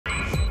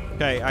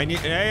Okay, I need...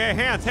 Hey,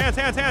 hands.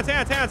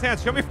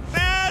 Show me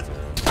hands!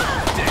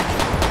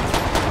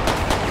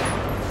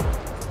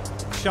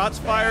 Shots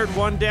fired,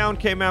 one down,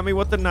 came at me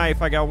with the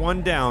knife. I got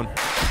one down.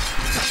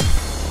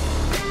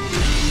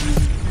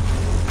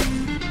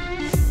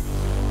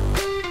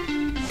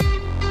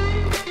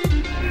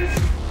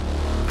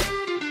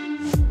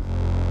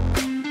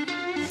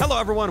 Hello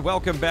everyone,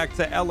 welcome back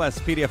to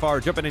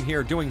LSPDFR. Jumping in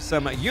here doing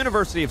some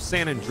University of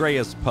San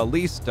Andreas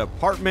Police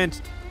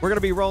Department. We're going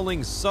to be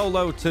rolling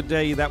solo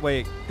today. That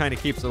way it kind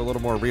of keeps it a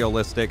little more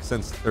realistic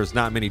since there's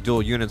not many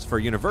dual units for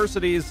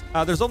universities.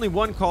 There's only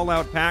one call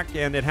out pack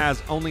and it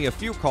has only a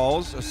few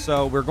calls.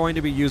 So we're going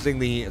to be using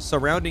the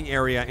surrounding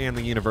area and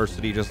the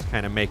university just to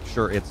kind of make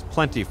sure it's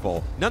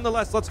plentiful.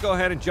 Nonetheless, let's go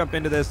ahead and jump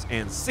into this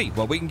and see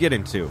what we can get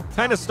into.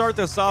 Kind of start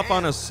this off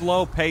on a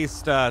slow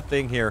paced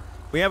thing here.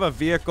 We have a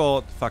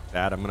vehicle, fuck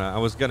that, I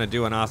was gonna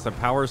do an Austin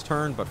Powers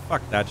turn, but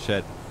fuck that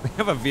shit. We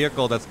have a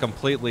vehicle that's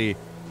completely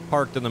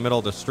parked in the middle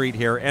of the street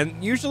here,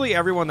 and usually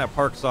everyone that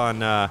parks on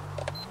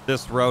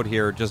this road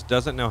here just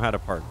doesn't know how to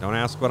park. Don't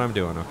ask what I'm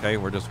doing, okay?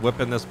 We're just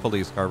whipping this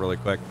police car really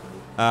quick.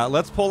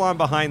 Let's pull on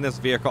behind this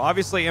vehicle.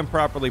 Obviously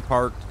improperly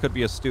parked, could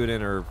be a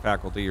student or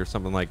faculty or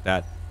something like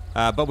that.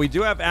 But we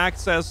do have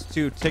access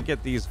to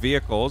ticket these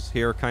vehicles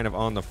here kind of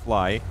on the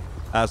fly.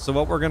 So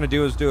what we're going to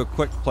do is do a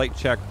quick plate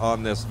check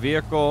on this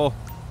vehicle.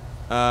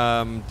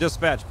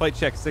 Dispatch, plate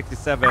check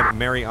 67,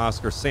 Mary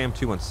Oscar Sam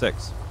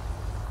 216.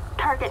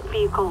 Target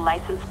vehicle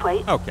license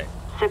plate. Okay.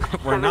 We're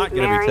 67 not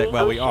going to be taking,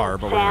 well, we are,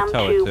 but we're going to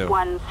tow it too.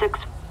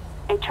 216.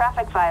 A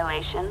traffic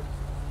violation.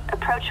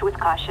 Approach with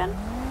caution.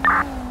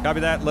 Copy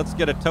that. Let's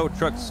get a tow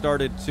truck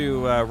started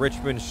to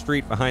Richmond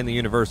Street behind the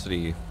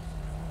university.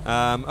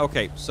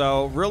 Okay,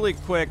 so really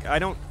quick,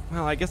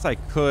 I guess I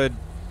could.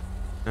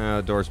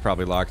 The door's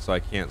probably locked, so I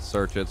can't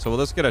search it. So we'll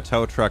just get a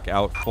tow truck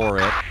out for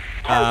it.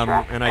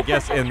 And I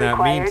guess in that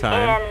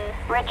meantime,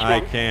 I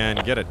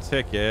can get a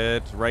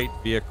ticket. Write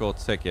vehicle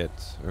ticket.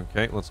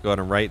 Okay, let's go ahead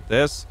and write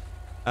this.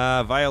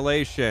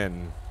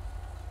 Violation.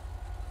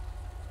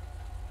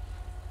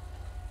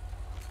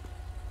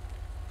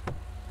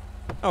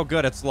 Oh,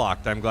 good, it's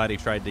locked. I'm glad he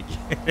tried to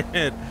get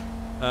it.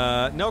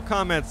 No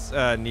comments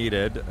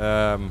needed.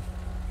 Yeah,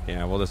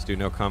 we'll just do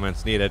no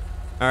comments needed.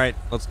 All right,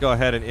 let's go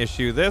ahead and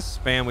issue this.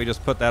 Bam, we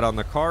just put that on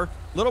the car.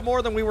 A little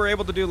more than we were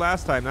able to do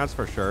last time, that's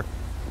for sure.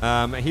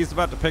 He's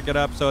about to pick it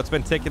up, so it's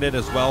been ticketed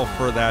as well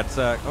for that.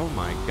 Oh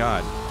my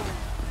God.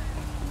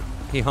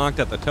 He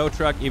honked at the tow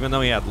truck even though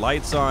he had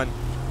lights on,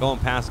 going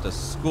past a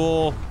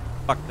school.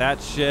 Fuck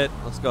that shit.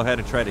 Let's go ahead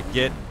and try to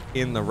get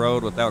in the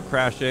road without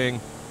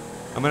crashing.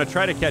 I'm gonna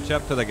try to catch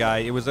up to the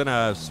guy. He was in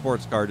a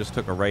sports car, just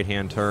took a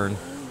right-hand turn.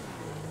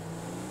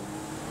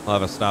 I'll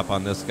have a stop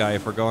on this guy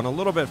if we're going a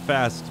little bit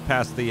fast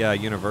past the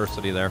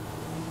university there.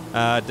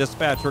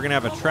 Dispatch, we're going to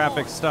have a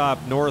traffic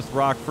stop North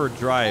Rockford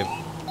Drive.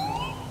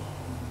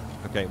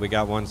 Okay, we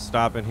got one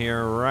stop in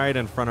here right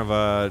in front of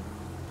a...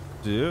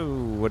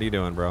 What are you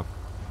doing, bro?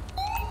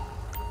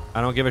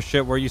 I don't give a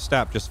shit where you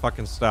stop. Just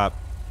fucking stop.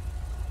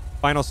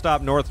 Final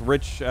stop North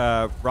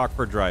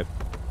Rockford Drive.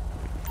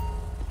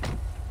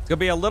 It's going to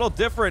be a little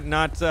different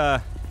not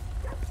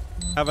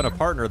having a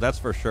partner, that's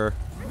for sure.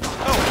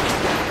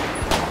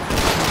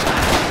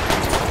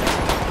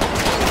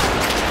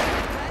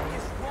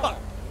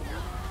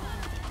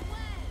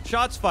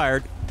 Shots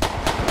fired.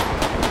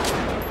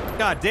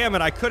 God damn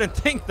it, I couldn't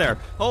think there.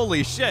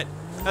 Holy shit.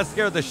 That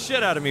scared the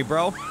shit out of me,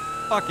 bro.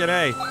 Fucking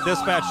A.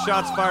 Dispatch,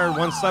 shots fired,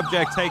 one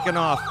subject taken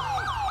off.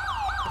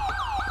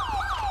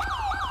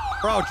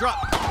 Bro,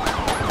 drop.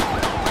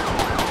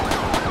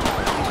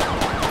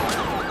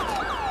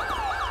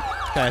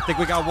 Okay, I think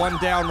we got one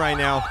down right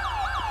now.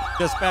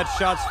 Dispatch,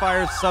 shots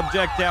fired,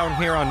 subject down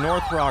here on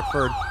North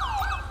Rockford.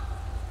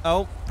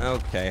 Oh,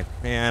 okay.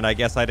 And I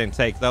guess I didn't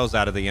take those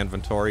out of the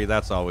inventory.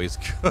 That's always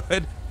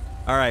good.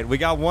 All right, we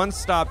got one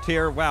stopped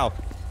here. Wow.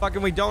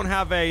 Fucking we don't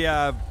have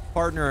a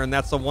partner, and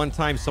that's the one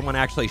time someone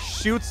actually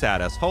shoots at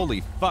us.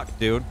 Holy fuck,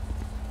 dude.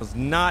 Was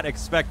not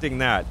expecting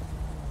that.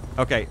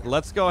 Okay,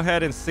 let's go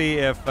ahead and see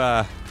if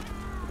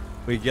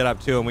we get up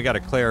to him. We got to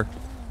clear.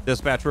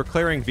 Dispatch, we're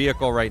clearing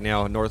vehicle right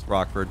now in North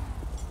Rockford.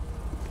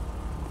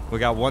 We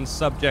got one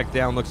subject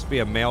down. Looks to be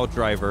a male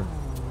driver.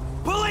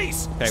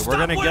 Police! Okay, we're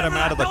gonna get him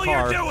out of the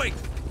car.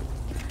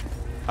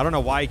 I don't know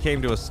why he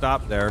came to a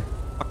stop there.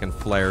 Fucking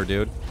flare,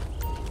 dude.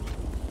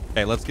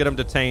 Okay, let's get him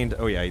detained.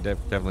 Oh yeah, he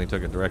definitely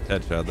took a direct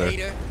headshot there.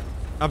 Hater.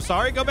 I'm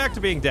sorry, go back to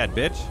being dead,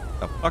 bitch.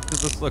 The fuck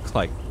does this look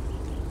like?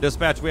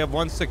 Dispatch, we have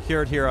one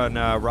secured here on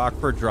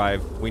Rockford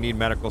Drive. We need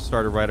medical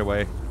started right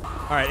away.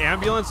 All right,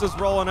 ambulance is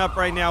rolling up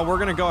right now. We're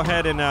gonna go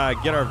ahead and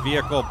get our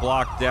vehicle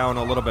blocked down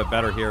a little bit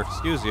better here.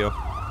 Excuse you.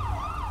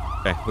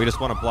 Okay, we just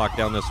want to block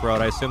down this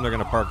road. I assume they're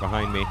going to park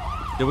behind me.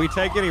 Did we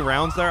take any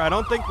rounds there? I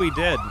don't think we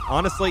did.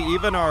 Honestly,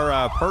 even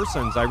our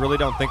persons, I really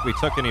don't think we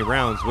took any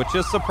rounds, which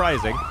is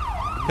surprising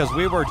because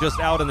we were just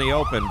out in the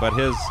open, but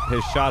his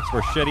shots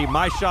were shitty.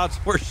 My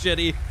shots were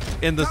shitty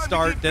in the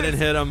start, didn't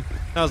hit him.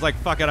 I was like,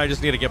 fuck it, I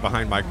just need to get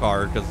behind my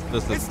car because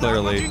this is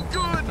clearly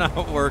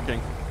not working.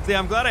 See,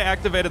 I'm glad I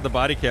activated the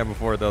body cam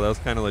before, though. That was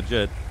kind of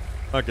legit.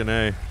 Fucking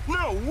A.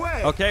 No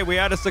way! Okay, we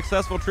had a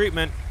successful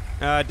treatment.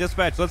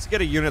 Dispatch, let's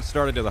get a unit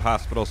started to the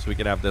hospital so we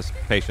can have this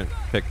patient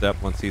picked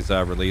up once he's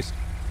released.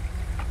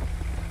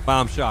 Wow,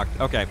 I'm shocked.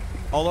 Okay.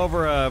 All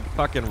over a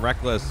fucking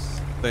reckless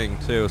thing,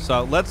 too.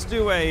 So let's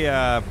do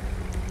a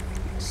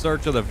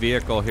search of the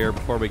vehicle here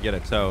before we get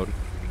it towed.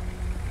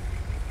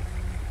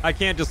 I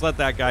can't just let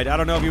that guy... I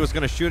don't know if he was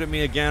going to shoot at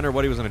me again or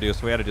what he was going to do,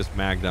 so we had to just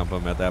mag dump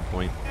him at that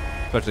point.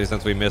 Especially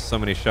since we missed so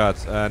many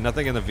shots.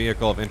 Nothing in the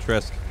vehicle of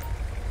interest.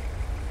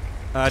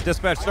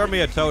 Dispatch, start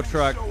me a tow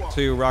truck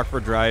to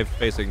Rockford Drive,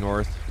 facing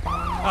north.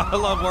 I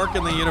love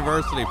working the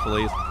university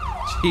police.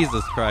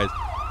 Jesus Christ.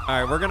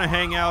 All right, we're going to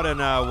hang out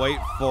and wait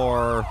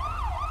for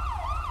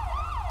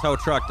tow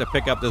truck to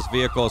pick up this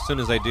vehicle. As soon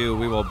as they do,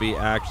 we will be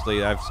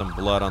actually... I have some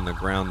blood on the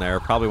ground there.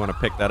 Probably want to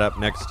pick that up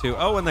next to...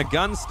 Oh, and the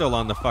gun's still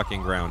on the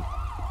fucking ground.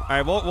 All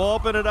right, we'll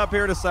open it up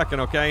here in a second,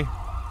 okay?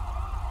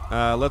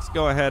 Let's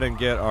go ahead and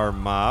get our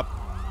mop.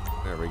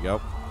 There we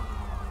go.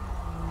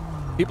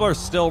 People are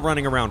still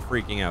running around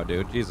freaking out,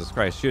 dude. Jesus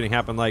Christ. Shooting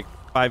happened like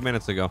 5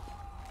 minutes ago.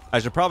 I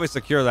should probably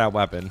secure that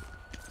weapon.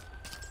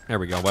 There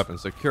we go. Weapon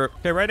secure.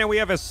 Okay, right now we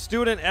have a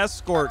student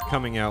escort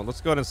coming out.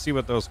 Let's go ahead and see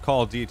what those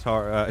call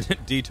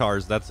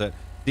detars. That's it.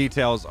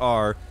 Details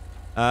are.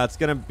 It's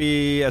going to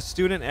be a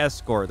student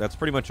escort. That's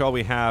pretty much all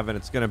we have, and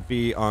it's going to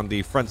be on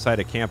the front side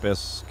of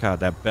campus.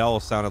 God, that bell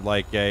sounded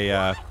like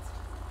a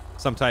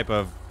some type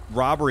of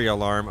robbery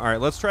alarm. All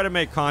right, let's try to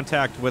make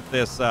contact with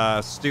this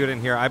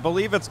student here. I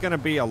believe it's going to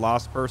be a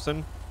lost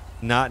person,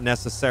 not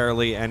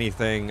necessarily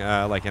anything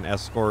like an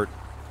escort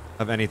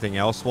of anything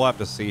else. We'll have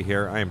to see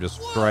here. I am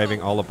just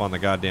driving all up on the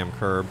goddamn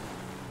curb.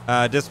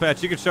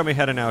 Dispatch, you can show me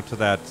heading out to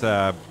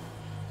that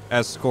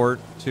escort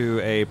to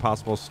a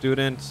possible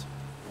student.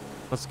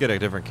 Let's get a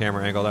different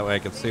camera angle. That way I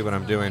can see what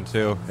I'm doing,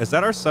 too. Is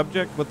that our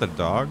subject with the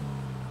dog?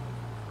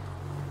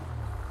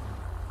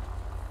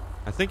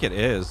 I think it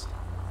is.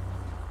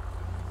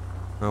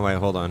 Oh, wait,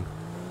 hold on.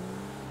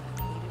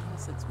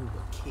 Since we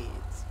were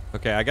kids.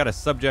 Okay, I got a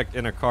subject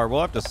in a car.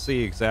 We'll have to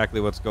see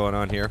exactly what's going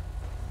on here.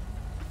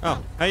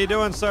 Oh, how you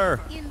doing, sir?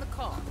 In the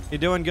car. You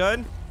doing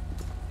good?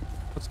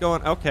 What's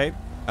going... Okay.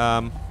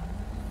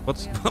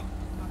 What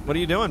are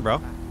you doing,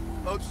 bro?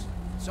 Oops,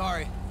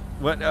 sorry.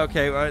 What?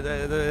 Okay,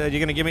 are you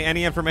going to give me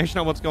any information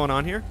on what's going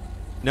on here?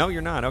 No,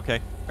 you're not. Okay.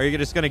 Are you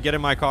just going to get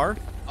in my car?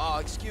 Oh,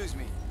 excuse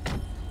me.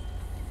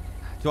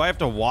 Do I have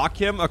to walk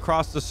him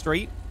across the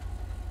street?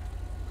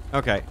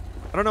 Okay.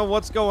 I don't know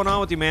what's going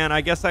on with you, man.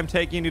 I guess I'm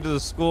taking you to the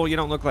school. You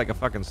don't look like a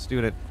fucking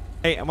student.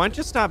 Hey, why don't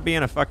you stop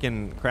being a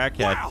fucking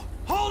crackhead? Wow,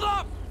 hold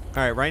up!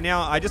 All right, right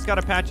now, I just got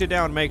to pat you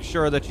down, make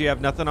sure that you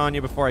have nothing on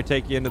you before I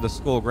take you into the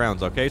school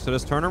grounds, okay? So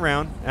just turn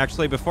around.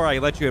 Actually, before I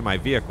let you in my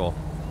vehicle.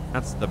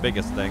 That's the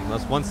biggest thing.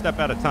 That's one step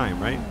at a time,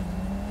 right?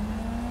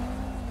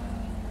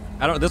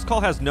 I don't... This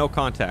call has no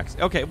contacts.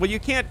 Okay, well, you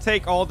can't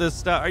take all this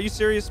stuff. Are you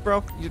serious,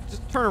 bro? You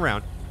just turn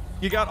around.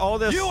 You got all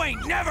this... You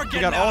ain't never getting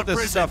You got out all of this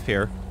prison. stuff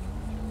here.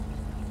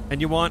 And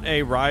you want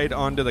a ride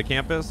onto the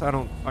campus? I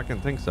don't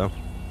fucking think so.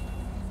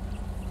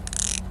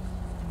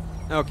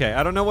 Okay,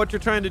 I don't know what you're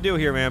trying to do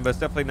here, man, but it's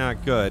definitely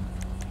not good.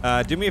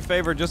 Do me a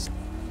favor, just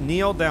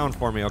kneel down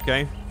for me,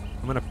 okay?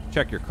 I'm gonna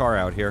check your car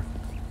out here.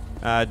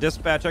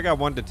 Dispatch, I got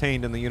one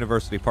detained in the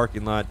university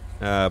parking lot.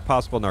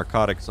 Possible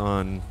narcotics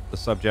on the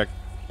subject.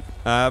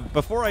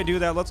 Before I do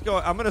that, let's go.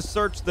 I'm gonna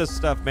search this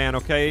stuff, man,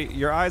 okay?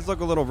 Your eyes look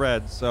a little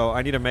red, so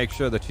I need to make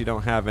sure that you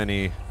don't have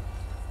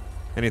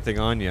anything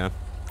on you.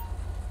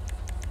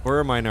 Where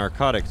are my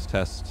narcotics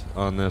tests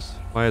on this?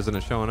 Why isn't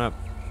it showing up?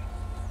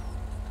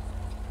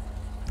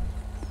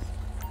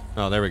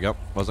 Oh, there we go.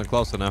 Wasn't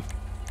close enough.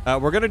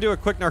 We're going to do a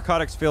quick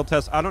narcotics field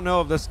test. I don't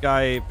know if this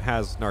guy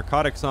has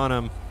narcotics on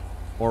him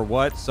or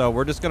what, so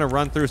we're just going to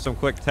run through some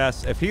quick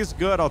tests. If he's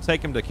good, I'll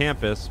take him to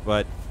campus,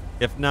 but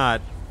if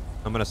not,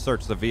 I'm going to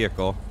search the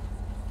vehicle.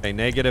 Okay,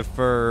 negative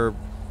for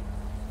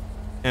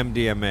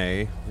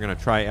MDMA. We're going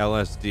to try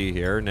LSD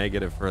here.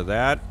 Negative for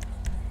that.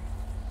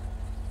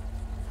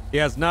 He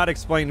has not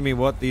explained to me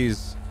what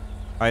these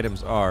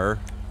items are.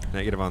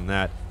 Negative on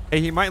that. Hey,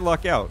 he might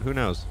luck out. Who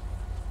knows?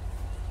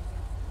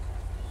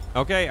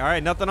 Okay, all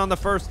right. Nothing on the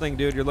first thing,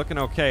 dude. You're looking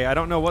okay. I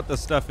don't know what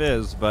this stuff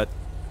is, but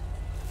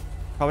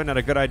probably not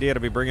a good idea to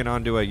be bringing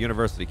onto a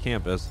university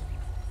campus.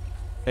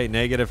 Hey,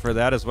 negative for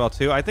that as well,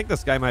 too. I think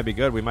this guy might be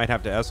good. We might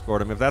have to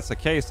escort him. If that's the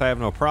case, I have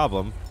no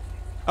problem.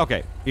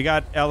 Okay, you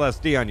got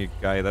LSD on you,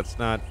 guy. That's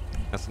not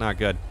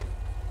good.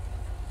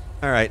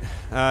 All right,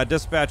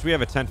 dispatch, we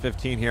have a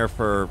 1015 here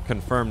for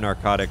confirmed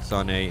narcotics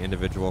on a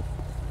individual.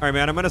 All right,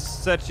 man, I'm going to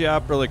set you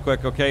up really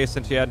quick, okay?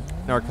 Since you had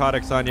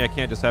narcotics on you, I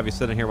can't just have you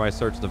sitting here while I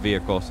search the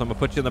vehicle. So I'm going to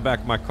put you in the back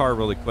of my car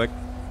really quick.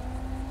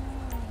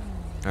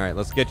 All right,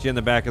 let's get you in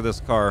the back of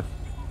this car.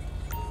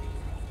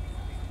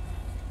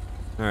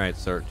 All right,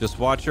 sir. Just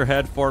watch your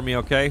head for me,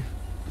 okay?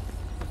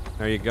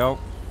 There you go.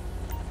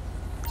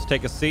 Just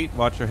take a seat.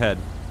 Watch your head.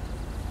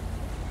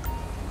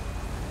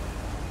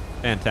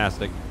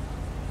 Fantastic.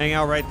 Hang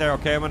out right there,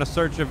 okay? I'm going to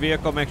search your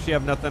vehicle. Make sure you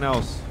have nothing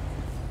else.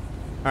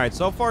 All right,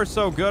 so far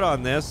so good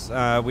on this.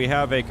 We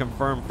have a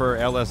confirmed for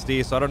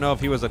LSD, so I don't know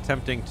if he was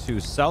attempting to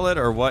sell it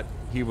or what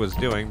he was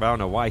doing, but I don't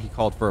know why he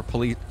called for a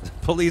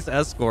police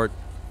escort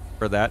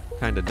for that.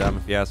 Kind of dumb,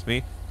 if you ask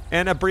me.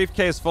 And a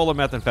briefcase full of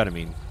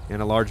methamphetamine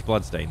and a large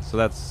bloodstain. So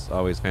that's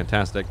always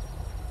fantastic.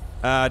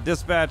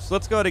 Dispatch,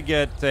 let's go to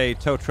get a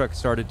tow truck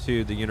started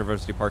to the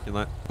university parking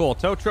lot. Cool,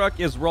 tow truck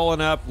is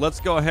rolling up. Let's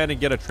go ahead and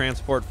get a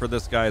transport for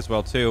this guy as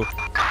well, too.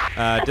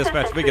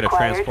 Dispatch, we get a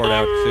transport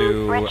out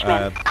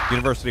to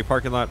university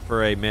parking lot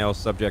for a male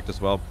subject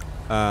as well.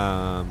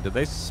 Did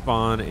they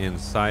spawn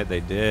inside? They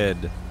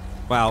did.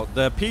 Wow,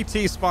 the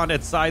PT spawned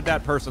inside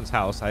that person's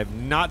house. I have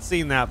not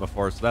seen that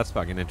before, so that's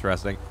fucking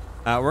interesting.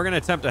 We're going to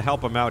attempt to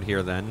help him out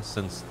here then,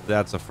 since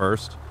that's a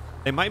first.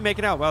 They might make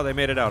it out. Wow, they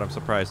made it out. I'm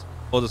surprised.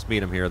 We'll just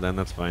meet him here then.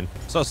 That's fine.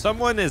 So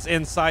someone is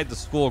inside the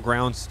school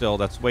grounds still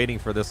that's waiting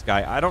for this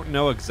guy. I don't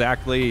know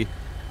exactly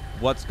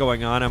what's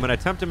going on. I'm going to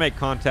attempt to make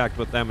contact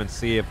with them and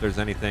see if there's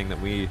anything that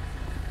we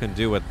can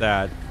do with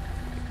that.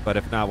 But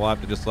if not, we'll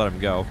have to just let him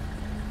go.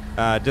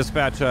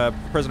 Dispatch,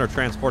 prisoner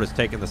transport has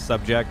taken the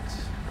subject.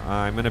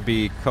 I'm going to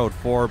be code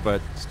 4,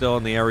 but still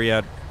in the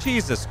area.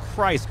 Jesus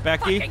Christ,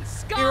 Becky.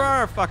 You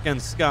are a fucking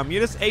scum. You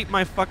just ate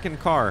my fucking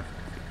car.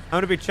 I'm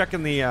going to be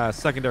checking the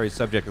secondary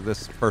subject that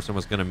this person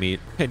was going to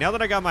meet. Okay, now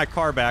that I got my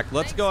car back,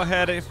 let's go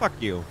ahead and... Fuck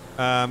you.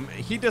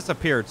 He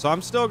disappeared, so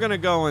I'm still going to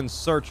go and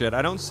search it.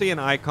 I don't see an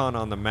icon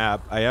on the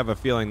map. I have a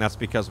feeling that's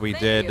because we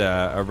did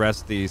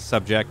arrest the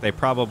subject. They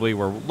probably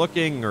were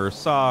looking or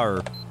saw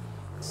or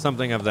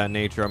something of that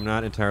nature. I'm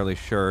not entirely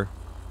sure.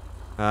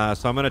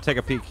 So I'm going to take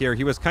a peek here.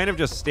 He was kind of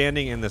just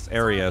standing in this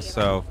area,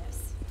 so...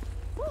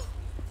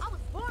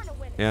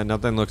 Yeah,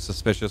 nothing looks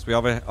suspicious. We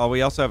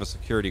also have a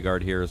security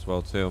guard here as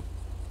well, too.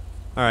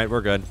 All right,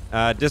 we're good.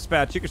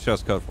 Dispatch, you can show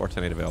us code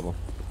 410 available.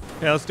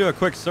 Yeah, let's do a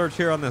quick search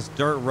here on this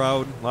dirt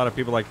road. A lot of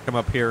people like to come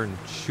up here and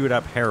shoot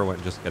up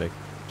heroin. Just kidding.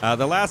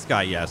 The last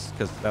guy, yes,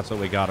 because that's what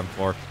we got him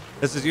for.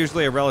 This is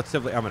usually a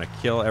relatively... I'm going to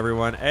kill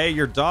everyone. Hey,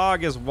 your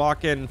dog is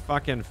walking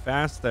fucking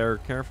fast there.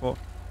 Careful.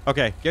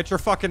 Okay, get your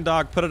fucking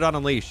dog. Put it on a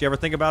leash. You ever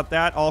think about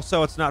that?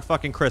 Also, it's not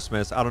fucking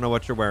Christmas. I don't know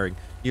what you're wearing.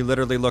 You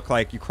literally look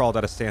like you crawled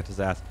out of Santa's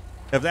ass.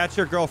 If that's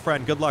your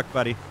girlfriend, good luck,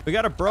 buddy. We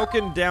got a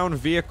broken down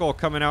vehicle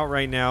coming out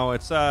right now.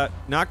 It's not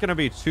going to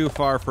be too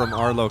far from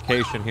our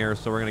location here,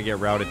 so we're going to get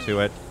routed to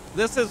it.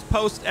 This is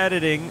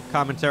post-editing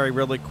commentary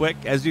really quick.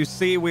 As you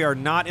see, we are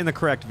not in the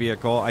correct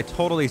vehicle. I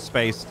totally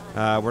spaced.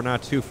 We're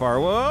not too far.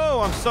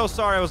 Whoa, I'm so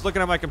sorry. I was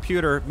looking at my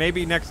computer.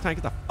 Maybe next time,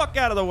 get the fuck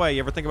out of the way.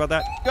 You ever think about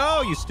that?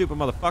 Go, you stupid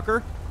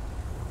motherfucker.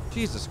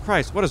 Jesus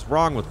Christ, what is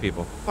wrong with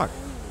people? Fuck.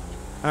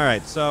 All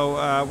right,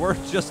 so we're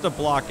just a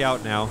block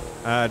out now.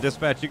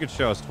 Dispatch, you could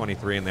show us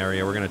 23 in the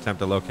area. We're going to attempt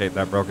to locate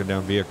that broken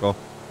down vehicle.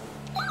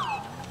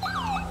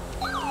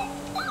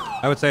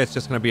 I would say it's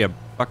just going to be a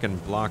fucking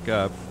block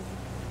up.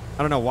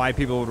 I don't know why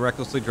people would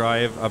recklessly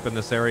drive up in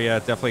this area.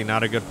 It's definitely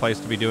not a good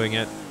place to be doing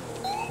it.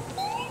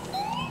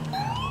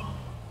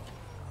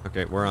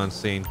 Okay, we're on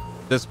scene.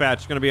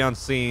 Dispatch, going to be on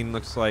scene.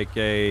 Looks like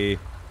a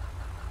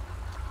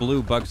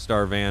blue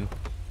Bugstar van.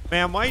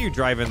 Ma'am, why are you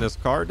driving this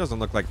car? It doesn't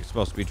look like you're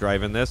supposed to be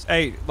driving this.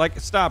 Hey, like,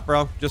 stop,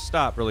 bro. Just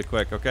stop really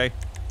quick, okay?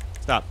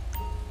 Stop.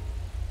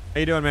 How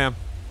you doing, ma'am?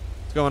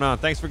 What's going on?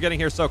 Thanks for getting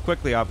here so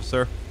quickly,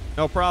 officer.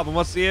 No problem.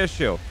 What's the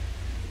issue?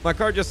 My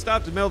car just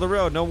stopped in the middle of the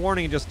road. No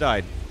warning, it just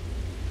died.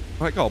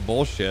 I call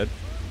bullshit.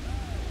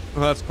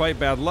 Well, that's quite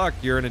bad luck.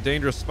 You're in a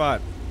dangerous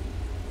spot.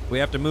 We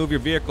have to move your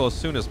vehicle as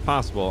soon as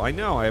possible. I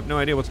know. I have no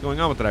idea what's going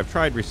on with it. I've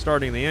tried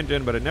restarting the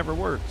engine, but it never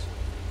works.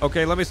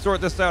 Okay, let me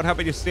sort this out. How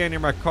about you stand near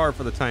my car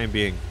for the time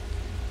being?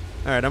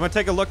 All right, I'm going to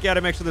take a look at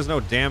it, make sure there's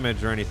no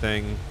damage or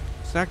anything.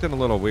 It's acting a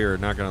little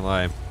weird, not going to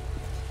lie.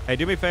 Hey,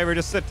 do me a favor,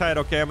 just sit tight,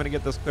 okay? I'm going to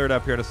get this cleared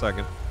up here in a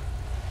second.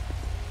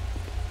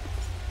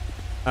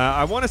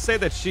 I want to say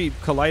that she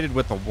collided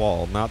with the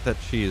wall, not that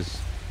she's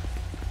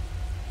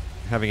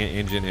having an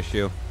engine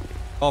issue.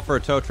 Call for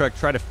a tow truck,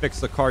 try to fix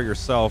the car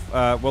yourself.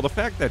 Well, the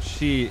fact that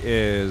she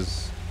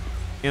is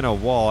in a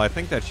wall, I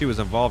think that she was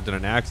involved in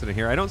an accident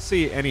here. I don't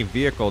see any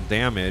vehicle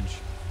damage.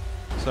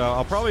 So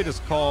I'll probably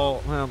just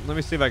call... Well, let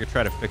me see if I can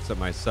try to fix it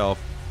myself.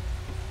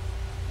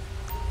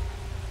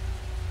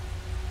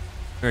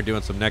 We're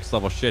doing some next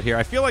level shit here.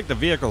 I feel like the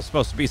vehicle is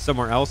supposed to be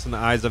somewhere else in the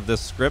eyes of this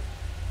script.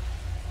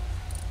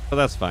 But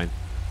that's fine.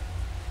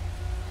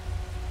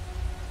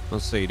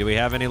 Let's see. Do we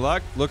have any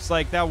luck? Looks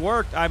like that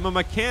worked. I'm a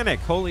mechanic.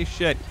 Holy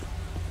shit.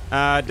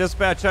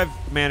 Dispatch,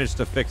 I've managed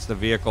to fix the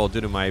vehicle due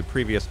to my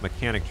previous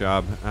mechanic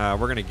job. We're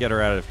going to get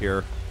her out of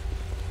here.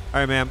 All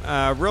right,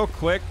 ma'am. Real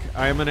quick,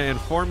 I'm going to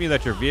inform you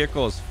that your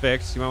vehicle is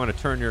fixed. You might want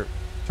to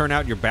turn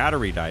out your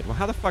battery died. Well,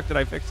 how the fuck did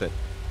I fix it?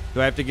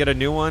 Do I have to get a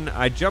new one?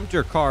 I jumped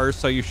your car,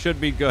 so you should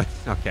be good.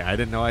 Okay, I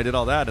didn't know I did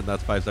all that in that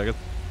 5 seconds.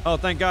 Oh,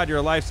 thank God, you're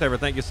a lifesaver.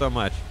 Thank you so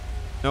much.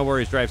 No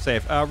worries. Drive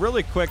safe.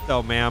 Really quick,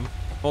 though, ma'am.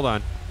 Hold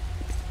on.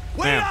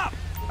 Wait up!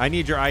 I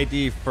need your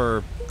ID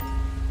for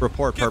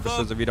report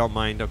purposes, if you don't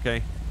mind,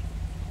 okay?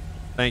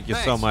 Thank you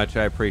so much.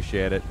 I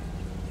appreciate it.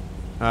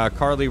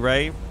 Carly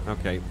Ray.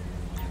 Okay.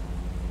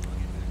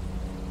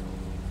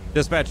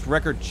 Dispatch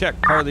record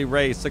check. Carly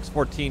Ray,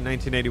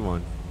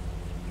 6/14/1981.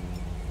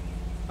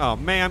 Oh,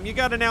 ma'am, you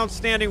got an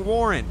outstanding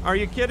warrant. Are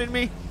you kidding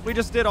me? We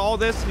just did all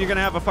this and you're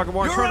gonna have a fucking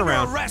warrant. You're Turn under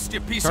around. arrest, you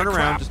piece Turn of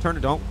around. crap. Just turn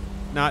it. Don't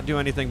not do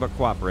anything but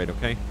cooperate,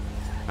 okay?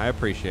 I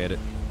appreciate it.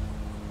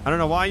 I don't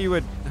know why you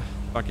would.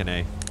 Fucking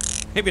A.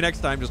 Maybe next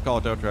time just call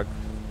a tow truck.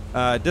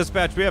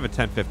 Dispatch, we have a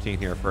 1015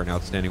 here for an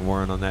outstanding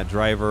warrant on that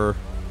driver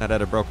that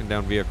had a broken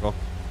down vehicle.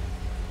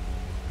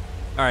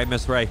 All right,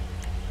 Miss Ray.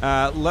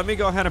 Let me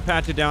go ahead and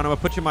pat you down. I'm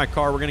gonna put you in my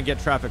car. We're gonna get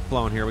traffic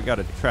flowing here. We got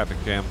a traffic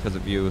jam because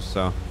of you,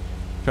 so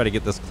try to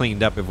get this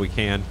cleaned up if we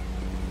can.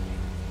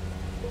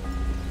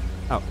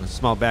 Oh, a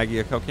small baggie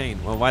of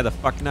cocaine. Well, why the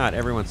fuck not?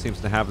 Everyone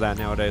seems to have that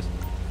nowadays.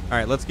 All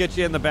right, let's get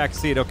you in the back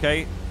seat,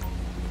 okay?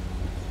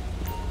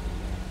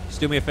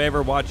 Just do me a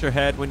favor. Watch your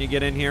head when you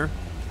get in here.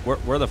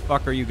 Where the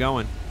fuck are you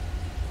going?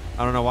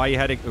 I don't know why you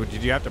had to.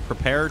 Did you have to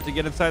prepare to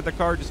get inside the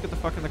car? Just get the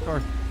fuck in the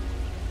car.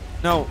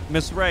 No,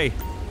 Miss Ray.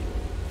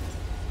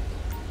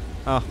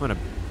 Oh, I'm gonna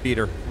beat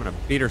her. I'm gonna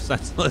beat her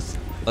senseless.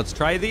 Let's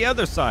try the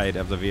other side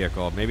of the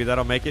vehicle. Maybe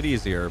that'll make it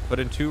easier. Put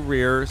into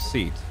rear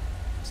seat.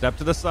 Step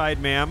to the side,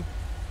 ma'am.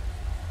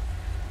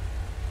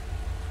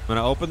 I'm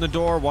gonna open the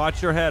door.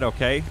 Watch your head,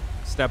 okay?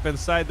 Step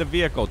inside the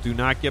vehicle. Do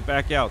not get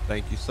back out.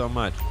 Thank you so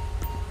much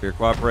for your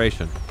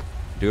cooperation.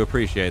 Do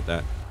appreciate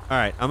that. All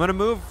right, I'm gonna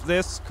move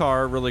this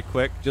car really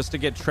quick just to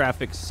get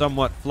traffic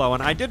somewhat flowing.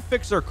 I did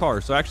fix her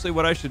car, so actually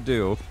what I should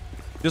do,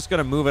 just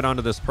gonna move it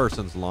onto this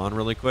person's lawn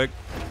really quick,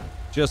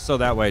 just so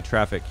that way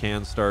traffic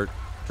can start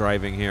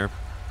driving here.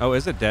 Oh,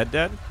 is it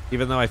dead?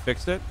 Even though I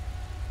fixed it?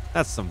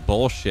 That's some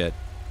bullshit.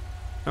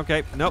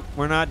 Okay, nope,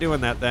 we're not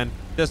doing that then.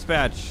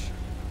 Dispatch,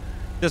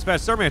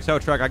 serve me a tow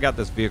truck. I got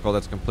this vehicle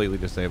that's completely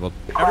disabled.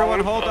 Everyone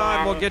hold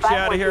on, we'll get you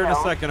out of here in a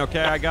second,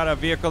 okay? I got a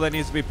vehicle that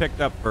needs to be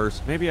picked up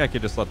first. Maybe I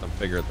could just let them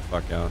figure it the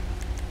fuck out.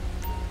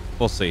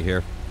 We'll see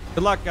here.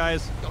 Good luck,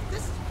 guys. Yo,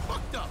 this is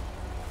fucked up.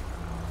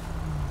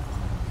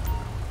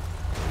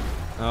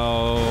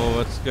 Oh,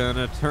 it's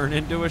gonna turn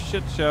into a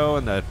shit show,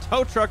 and the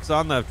tow truck's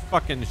on the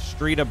fucking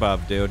street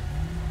above, dude.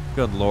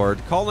 Good lord.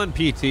 Calling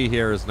PT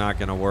here is not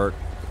gonna work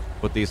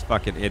with these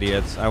fucking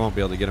idiots. I won't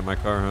be able to get in my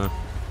car, huh?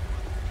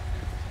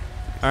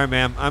 All right,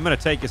 ma'am. I'm going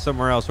to take you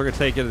somewhere else. We're going to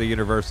take you to the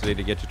university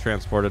to get you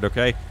transported,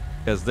 okay?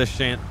 Because this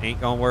shint ain't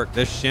going to work.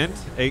 This shint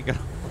ain't going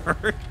to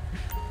work.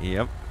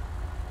 Yep.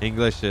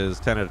 English is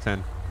 10 out of 10.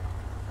 All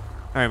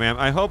right, ma'am.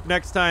 I hope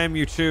next time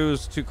you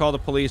choose to call the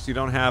police, you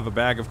don't have a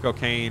bag of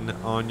cocaine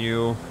on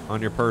you,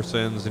 on your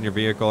persons, in your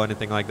vehicle,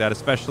 anything like that.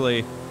 Especially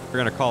if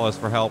you're going to call us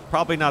for help.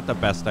 Probably not the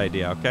best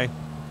idea, okay?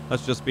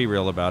 Let's just be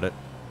real about it.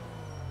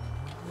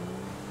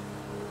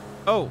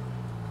 Oh,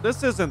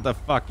 this isn't the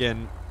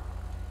fucking...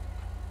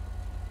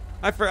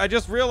 I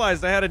just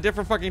realized I had a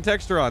different fucking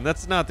texture on.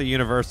 That's not the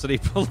university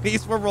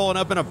police. We're rolling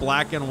up in a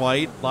black and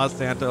white Los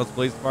Santos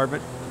Police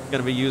Department. It's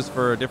going to be used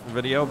for a different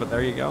video, but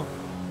there you go.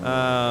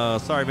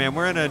 Sorry, man.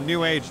 We're in a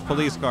new age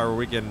police car where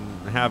we can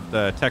have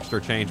the texture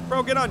change.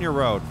 Bro, get on your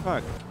road.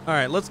 Fuck. All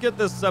right, let's get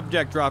this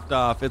subject dropped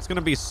off. It's going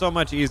to be so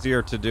much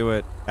easier to do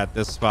it at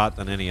this spot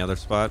than any other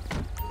spot.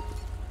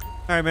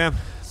 All right, ma'am.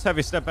 Let's have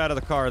you step out of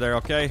the car there,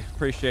 okay?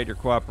 Appreciate your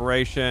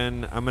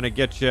cooperation. I'm going to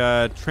get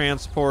you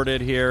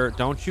transported here.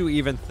 Don't you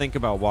even think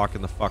about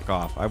walking the fuck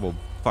off. I will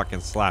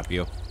fucking slap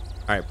you. All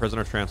right,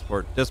 prisoner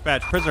transport.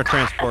 Dispatch, prisoner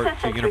transport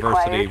to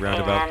University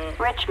Roundabout.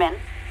 Richmond.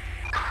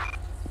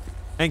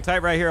 Hang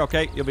tight right here,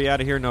 okay? You'll be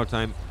out of here in no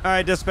time. All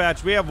right,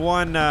 dispatch, we have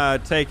one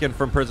taken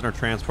from prisoner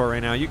transport right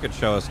now. You could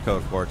show us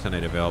code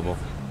 410 available.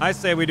 I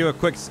say we do a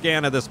quick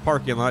scan of this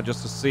parking lot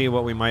just to see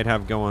what we might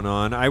have going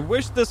on. I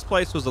wish this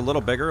place was a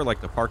little bigger, like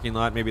the parking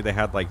lot. Maybe they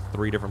had like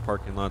 3 different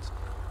parking lots,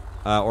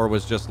 or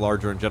was just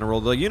larger in general.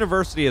 The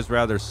university is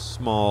rather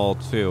small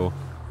too.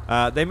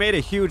 They made a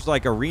huge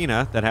like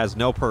arena that has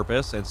no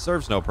purpose and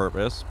serves no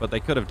purpose, but they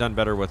could have done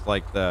better with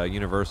like the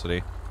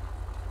university.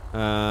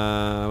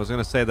 I was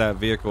gonna say that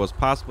vehicle was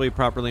possibly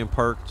properly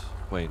parked.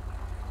 Wait,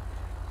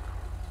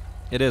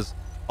 it is.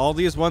 All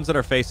these ones that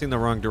are facing the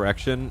wrong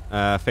direction,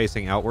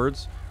 facing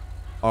outwards,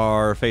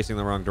 are facing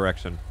the wrong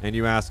direction. And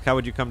you ask, how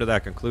would you come to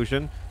that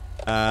conclusion?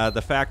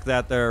 The fact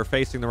that they're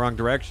facing the wrong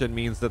direction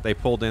means that they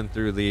pulled in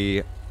through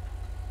the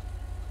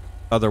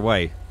other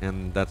way,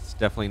 and that's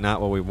definitely not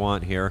what we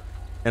want here.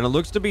 And it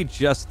looks to be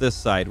just this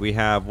side. We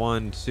have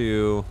 1,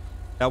 2,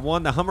 that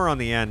one, the Hummer on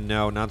the end.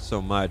 No, not so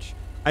much.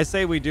 I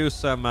say we do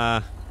some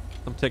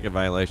ticket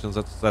violations.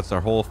 That's our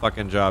whole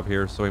fucking job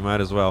here, so we might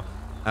as well.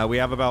 We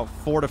have about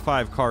 4 to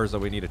 5 cars that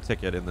we need a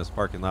ticket in this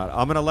parking lot.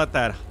 I'm gonna let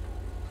that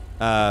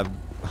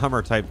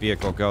Hummer type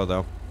vehicle go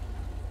though.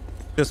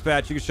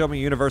 Dispatch, you can show me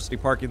university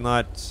parking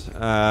lot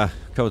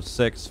code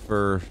 6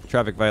 for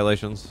traffic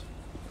violations.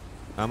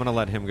 I'm gonna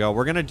let him go.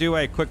 We're gonna do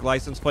a quick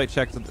license plate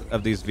check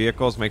of these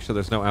vehicles, make sure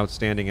there's no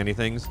outstanding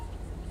anythings.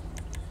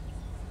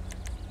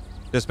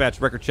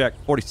 Dispatch, record check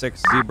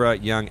 46 Zebra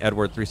Young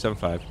Edward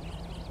 375.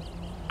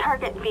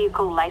 Target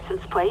vehicle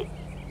license plate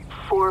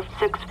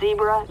 46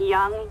 Zebra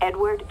Young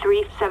Edward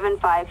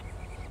 375.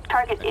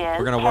 Target is.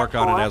 We're going to work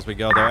on it as we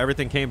go, though.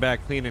 Everything came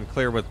back clean and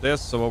clear with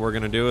this, so what we're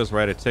going to do is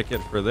write a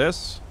ticket for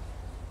this.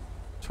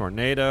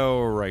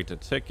 Tornado, write a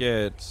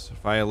ticket.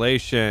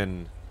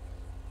 Violation.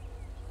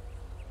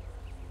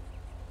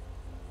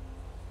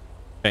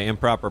 Okay,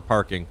 improper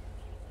parking.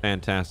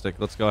 Fantastic.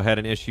 Let's go ahead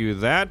and issue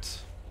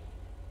that.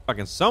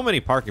 Fucking so many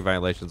parking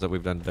violations that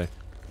we've done today.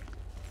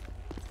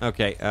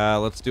 Okay,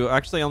 let's do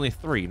actually only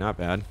 3. Not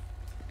bad.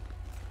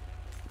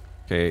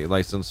 Okay,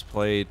 license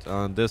plate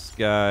on this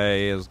guy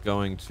is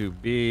going to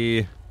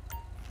be...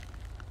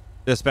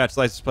 Dispatch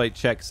license plate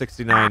check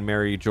 69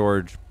 Mary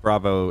George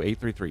Bravo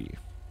 833.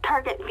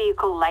 Target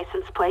vehicle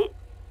license plate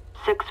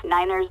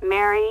 69ers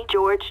Mary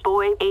George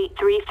Boy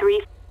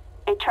 833.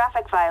 A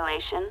traffic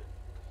violation.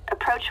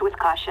 Approach with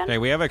caution. Okay,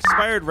 we have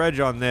expired reg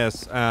on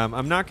this.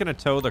 I'm not going to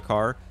tow the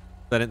car.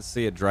 I didn't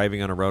see it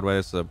driving on a roadway.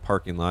 This is a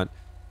parking lot.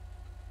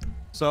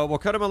 So we'll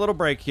cut him a little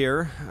break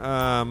here.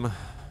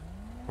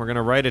 We're going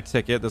to write a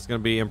ticket. That's going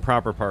to be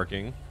improper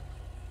parking.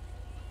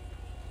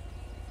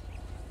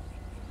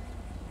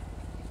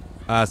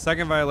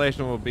 Second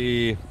violation will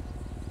be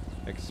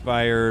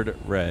expired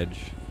reg.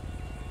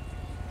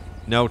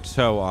 No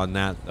tow on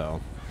that,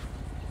 though.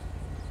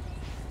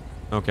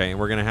 Okay,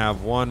 we're going to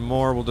have one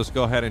more. We'll just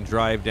go ahead and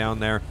drive down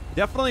there.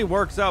 Definitely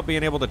works out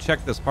being able to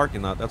check this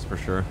parking lot, that's for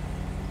sure.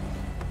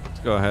 Let's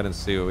go ahead and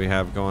see what we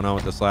have going on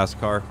with this last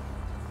car.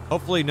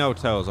 Hopefully no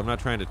tows. I'm not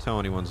trying to tow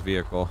anyone's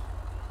vehicle.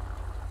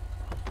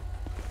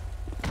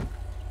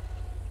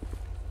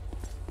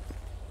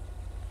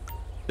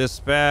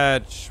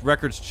 Dispatch,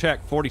 records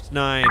check,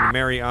 49,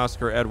 Mary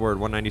Oscar Edward,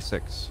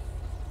 196.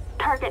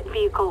 Target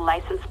vehicle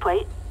license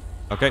plate.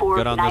 Okay,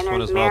 good on this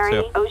one as well,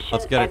 Mary, too. Ocean,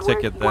 Let's get a Edward,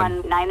 ticket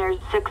then.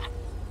 196.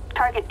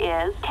 Target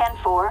is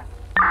 10-4.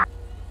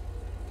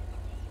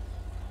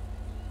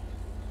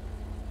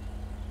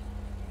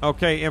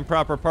 Okay,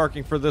 improper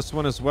parking for this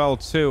one as well,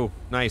 too.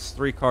 Nice,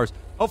 3 cars.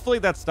 Hopefully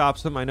that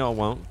stops him. I know it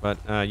won't, but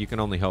you can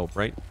only hope,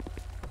 right?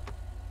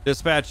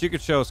 Dispatch, you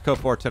could show us code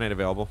 410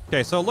 available.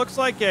 Okay, so it looks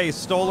like a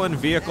stolen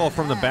vehicle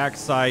from the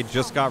backside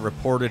just got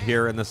reported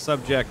here, and the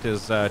subject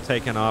is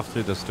taken off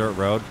through this dirt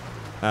road.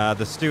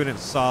 The student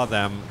saw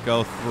them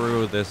go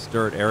through this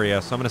dirt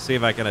area, so I'm going to see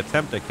if I can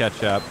attempt to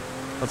catch up.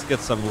 Let's get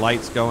some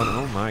lights going.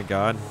 Oh, my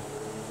God.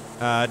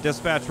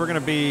 Dispatch, we're going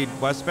to be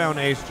westbound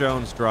Ace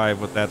Jones Drive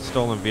with that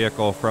stolen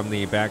vehicle from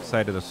the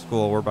backside of the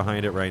school. We're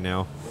behind it right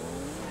now.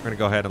 We're going to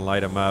go ahead and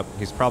light him up.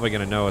 He's probably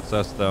going to know it's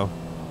us, though.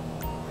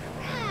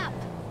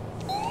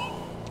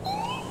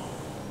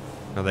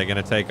 Are they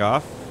going to take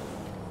off?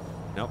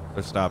 Nope,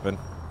 they're stopping.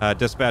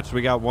 Dispatch,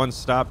 we got one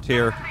stopped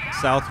here,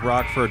 South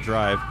Rockford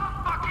Drive.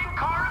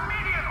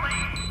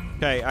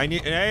 Okay, I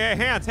need... Hey,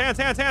 hands!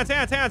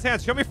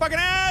 Show me fucking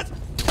hands!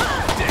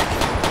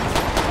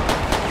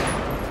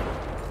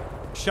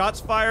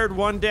 Shots fired,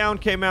 1 down,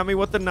 came at me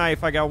with the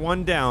knife. I got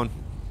 1 down.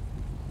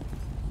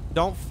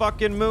 Don't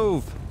fucking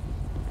move.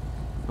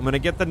 I'm gonna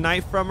get the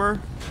knife from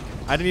her.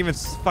 I didn't even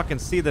fucking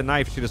see the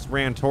knife. She just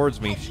ran towards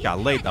me. She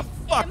got laid the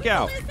fuck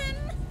out.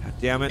 God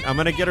damn it. I'm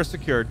gonna get her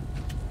secured.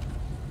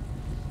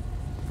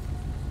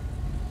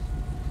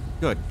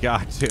 Good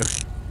God, dude.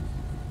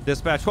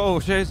 Dispatch. Whoa,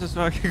 Jesus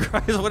fucking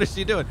Christ. What is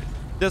she doing?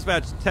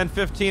 Dispatch,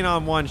 10-15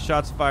 on 1.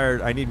 Shots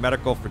fired. I need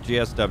medical for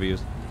GSWs.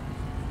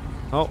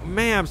 Oh,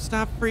 ma'am,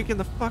 stop freaking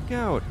the fuck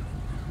out.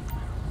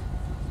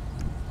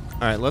 All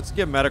right, let's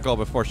get medical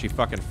before she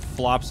fucking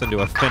flops into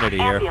Affinity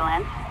here.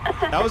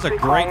 That was a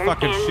great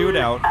fucking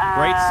shootout.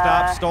 Great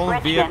stop,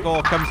 stolen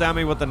vehicle, comes at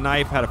me with a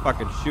knife, had to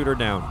fucking shoot her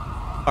down.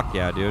 Fuck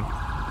yeah, dude.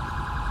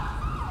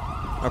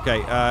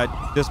 Okay,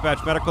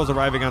 dispatch, medical's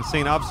arriving on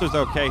scene. Officer's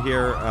okay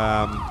here.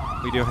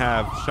 We do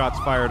have shots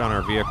fired on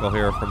our vehicle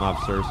here from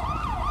officers.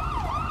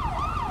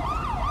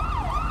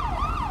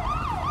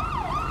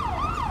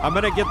 I'm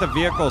going to get the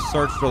vehicle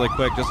searched really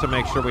quick just to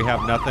make sure we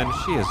have nothing.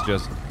 She is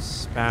just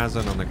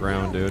spazzing on the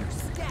ground, dude.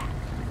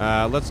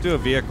 Let's do a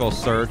vehicle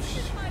search.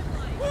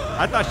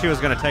 I thought she was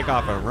going to take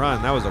off and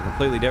run. That was a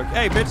completely different...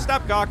 Hey, bitch,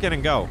 stop gawking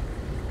and go.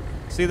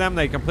 See them?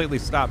 They completely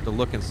stopped to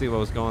look and see what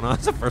was going on.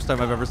 It's the first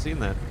time I've ever seen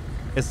that.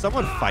 Is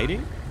someone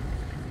fighting?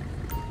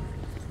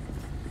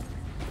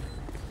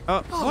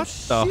 What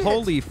the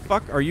holy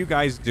fuck are you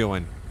guys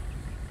doing?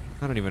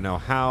 I don't even know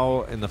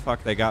how in the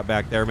fuck they got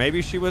back there.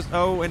 Maybe she was...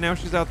 Oh, and now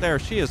she's out there.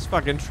 She is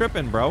fucking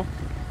tripping, bro.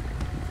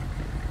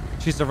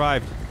 She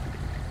survived.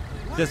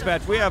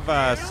 Dispatch, we have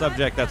a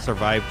subject that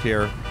survived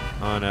here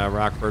on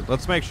Rockford.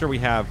 Let's make sure we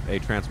have a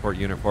transport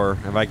unit for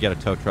her. If I get a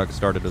tow truck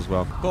started as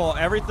well. Cool.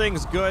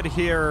 Everything's good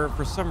here.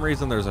 For some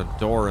reason, there's a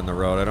door in the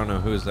road. I don't know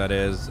whose that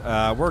is.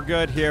 We're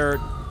good here.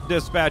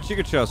 Dispatch, you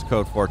can show us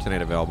code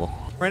 410 available.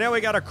 Right now,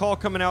 we got a call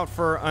coming out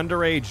for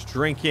underage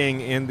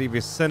drinking in the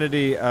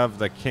vicinity of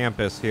the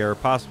campus here,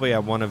 possibly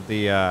at one of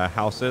the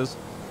houses.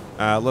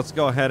 Let's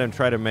go ahead and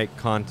try to make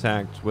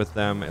contact with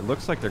them. It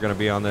looks like they're going to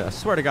be on the... I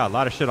swear to God, a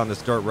lot of shit on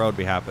this dirt road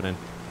be happening.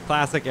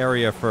 Classic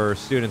area for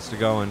students to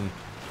go and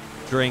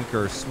drink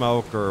or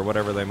smoke or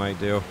whatever they might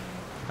do.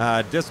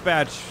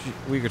 Dispatch,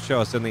 we could show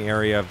us in the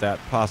area of that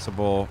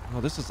possible... Oh,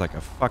 this is like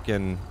a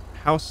fucking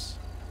house.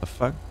 The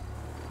fuck?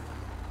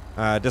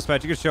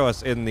 Dispatch, you can show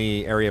us in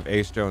the area of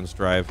Ace Jones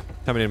Drive.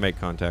 Tell me to make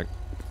contact.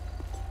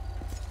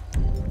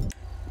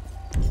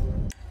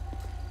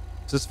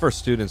 This is for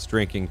students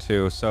drinking,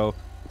 too. So,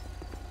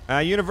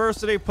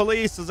 University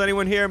Police, is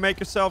anyone here? Make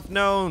yourself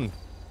known.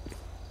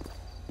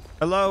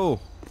 Hello.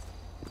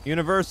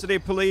 University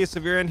police,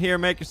 if you're in here,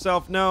 make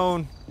yourself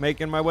known.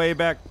 Making my way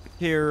back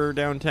here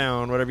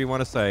downtown, whatever you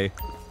want to say.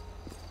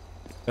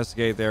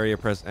 Investigate the area,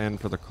 press N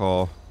for the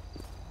call.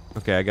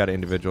 Okay, I got an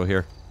individual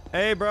here.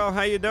 Hey, bro,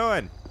 how you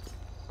doing?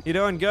 You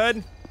doing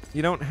good?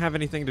 You don't have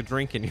anything to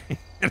drink in your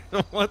hand.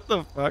 What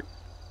the fuck?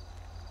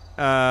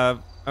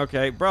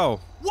 Okay, bro. Wow,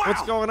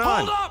 what's going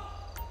on? Hold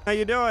up! How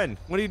you doing?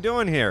 What are you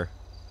doing here?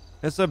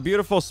 It's a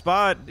beautiful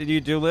spot.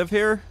 Did you live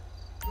here?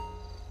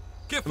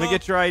 Let me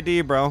get your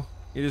ID, bro.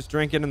 You're just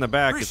drinking in the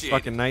back. It's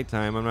fucking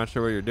nighttime. I'm not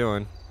sure what you're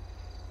doing.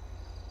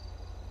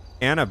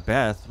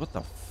 Annabeth, what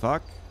the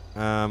fuck?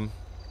 All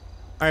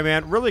right,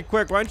 man. Really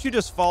quick, why don't you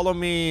just follow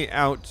me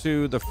out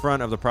to the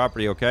front of the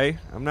property, okay?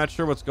 I'm not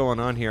sure what's going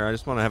on here. I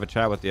just want to have a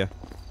chat with you.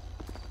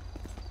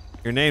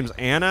 Your name's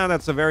Anna?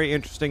 That's a very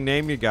interesting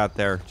name you got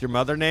there. Did your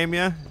mother name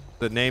you? Is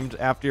it named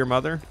after your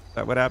mother? Is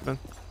that what happened?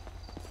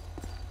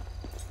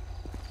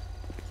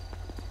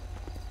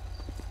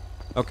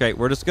 Okay,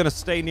 we're just going to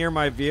stay near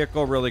my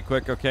vehicle really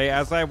quick, okay?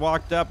 As I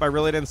walked up, I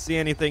really didn't see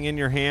anything in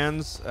your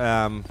hands.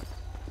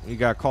 You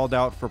got called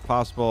out for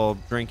possible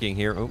drinking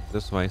here. Oh,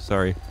 this way.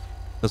 Sorry.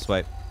 This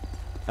way.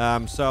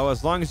 So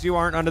as long as you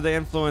aren't under the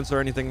influence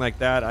or anything like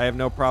that, I have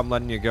no problem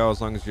letting you go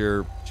as long as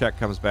your check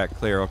comes back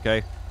clear,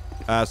 okay?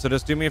 So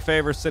just do me a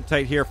favor, sit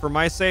tight here. For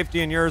my safety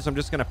and yours, I'm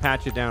just going to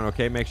pat you down,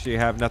 okay? Make sure you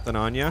have nothing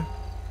on you.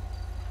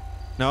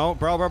 No,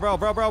 bro.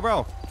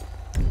 Bro,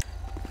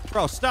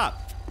 stop.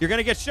 You're going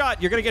to get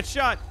shot. You're going to get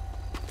shot.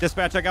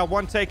 Dispatch, I got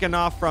one taken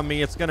off from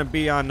me. It's going to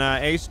be on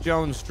Ace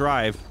Jones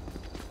Drive.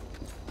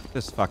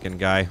 This fucking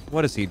guy.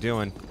 What is he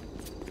doing?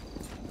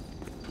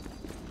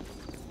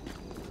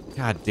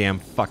 Goddamn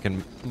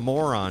fucking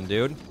moron,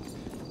 dude.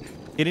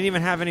 He didn't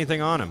even have anything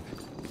on him.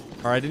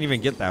 Or I didn't even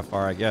get that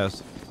far, I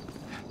guess.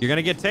 You're going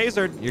to get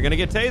tasered. You're going to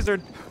get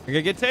tasered.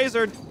 You're going to get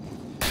tasered.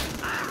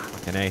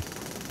 Fucking A.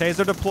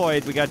 Taser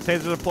deployed. We got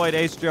taser deployed.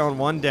 Ace Jones,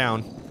 one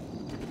down.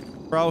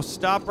 Bro,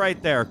 stop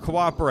right there.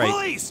 Cooperate.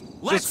 Police!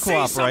 Let's Just see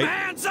cooperate. some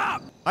hands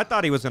up! I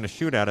thought he was going to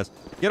shoot at us.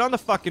 Get on the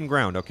fucking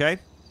ground, okay?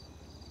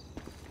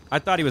 I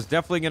thought he was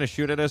definitely going to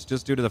shoot at us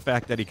just due to the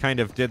fact that he kind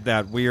of did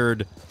that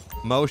weird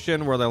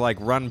motion where they like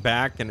run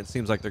back and it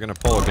seems like they're going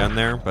to pull a gun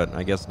there, but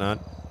I guess not.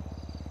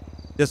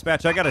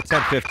 Dispatch, I got a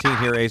 1015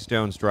 here, Ace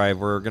Jones Drive.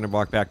 We're going to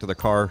walk back to the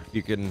car. If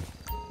you can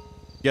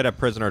get a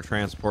prisoner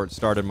transport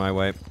started my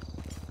way. All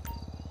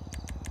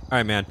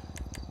right, man.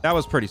 That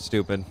was pretty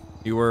stupid.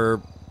 You were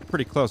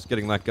pretty close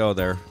getting let go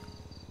there.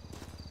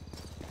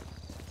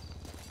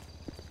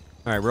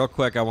 All right, real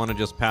quick, I want to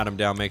just pat him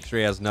down, make sure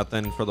he has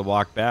nothing for the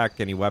walk back,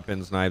 any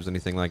weapons, knives,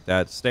 anything like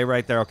that. Stay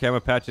right there, okay? I'm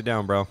going to pat you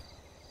down, bro.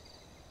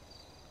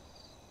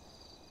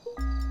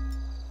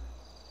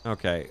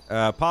 Okay,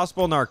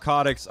 possible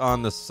narcotics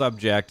on the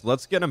subject.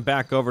 Let's get him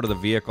back over to the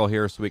vehicle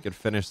here so we can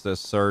finish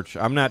this search.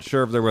 I'm not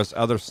sure if there was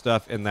other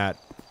stuff in that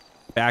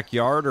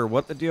backyard or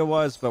what the deal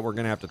was, but we're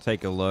going to have to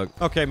take a look.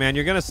 Okay, man,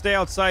 you're going to stay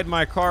outside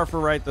my car for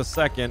right this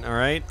second, all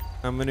right?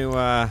 I'm going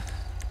to,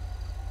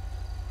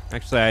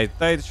 actually,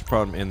 I should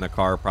put him in the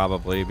car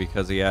probably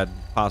because he had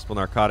possible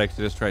narcotics.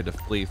 He just tried to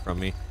flee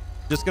from me.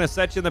 Just going to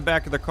set you in the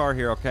back of the car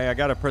here, okay? I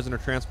got a prisoner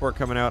transport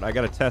coming out. I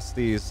got to test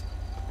these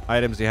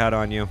items you had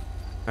on you.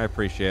 I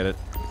appreciate it.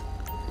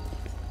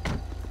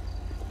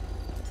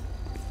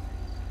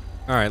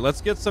 All right,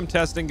 let's get some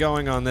testing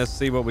going on this,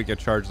 see what we can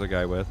charge the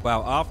guy with.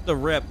 Wow, off the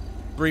rip,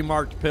 3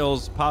 marked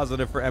pills,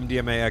 positive for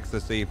MDMA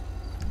ecstasy.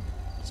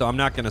 So I'm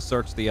not going to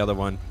search the other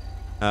one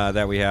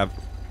that we have.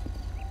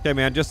 Okay,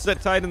 man, just sit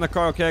tight in the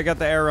car, okay? I got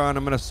the air on.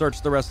 I'm going to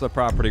search the rest of the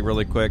property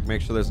really quick,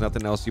 make sure there's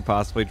nothing else you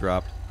possibly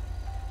dropped.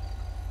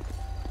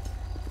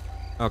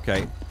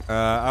 Okay.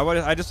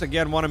 I just,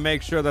 again, want to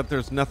make sure that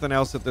there's nothing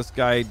else that this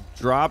guy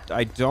dropped.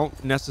 I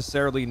don't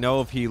necessarily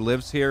know if he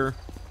lives here.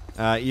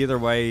 Either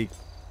way,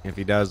 if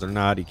he does or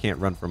not, he can't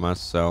run from us,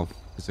 so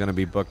he's going to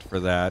be booked for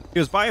that. He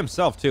was by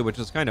himself, too, which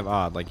is kind of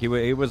odd. Like,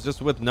 he was just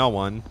with no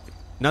one.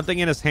 Nothing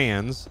in his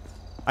hands.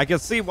 I can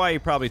see why he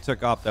probably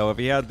took off, though. If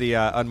he had the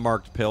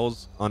unmarked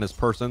pills on his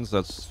persons,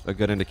 that's a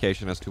good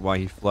indication as to why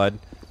he fled.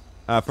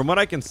 From what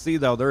I can see,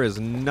 though, there is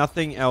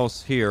nothing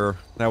else here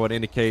that would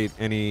indicate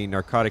any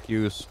narcotic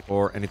use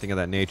or anything of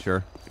that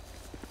nature.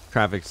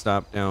 Traffic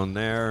stop down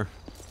there.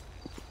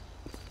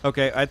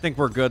 Okay, I think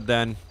we're good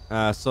then.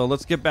 So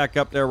let's get back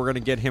up there. We're going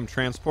to get him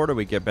transported.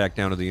 We get back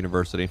down to the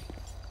university.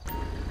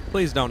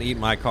 Please don't eat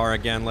my car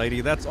again,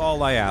 lady. That's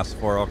all I asked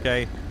for,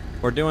 okay?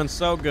 We're doing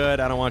so good.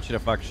 I don't want you to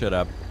fuck shit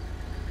up.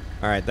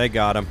 All right, they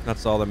got him.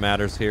 That's all that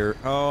matters here.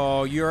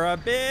 Oh, you're a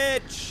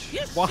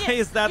bitch. Why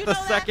is that the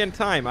second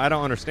time? I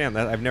don't understand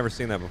that. I've never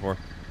seen that before.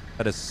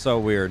 That is so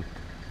weird.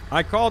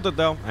 I called it,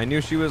 though. I knew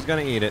she was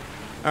going to eat it.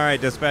 All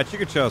right, dispatch, you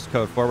can show us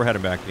code 4. We're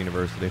heading back to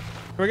university.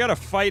 We got a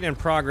fight in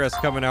progress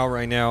coming out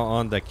right now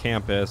on the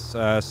campus.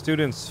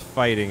 Students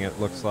fighting,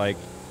 it looks like.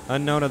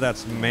 Unknown if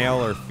that's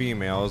male or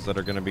females that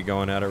are going to be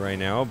going at it right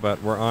now,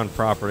 but we're on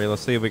property.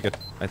 Let's see if we could...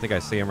 I think I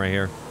see him right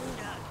here.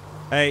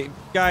 Hey,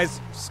 guys,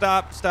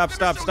 stop.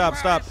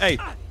 Hey,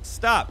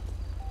 stop.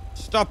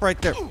 Stop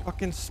right there.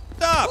 Fucking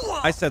stop.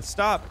 I said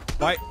stop.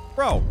 Why?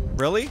 Bro,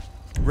 really?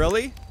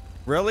 Really?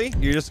 Really?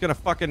 You're just gonna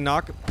fucking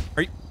knock?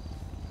 Are you?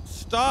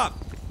 Stop!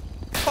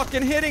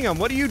 Fucking hitting him.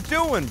 What are you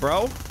doing,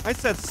 bro? I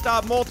said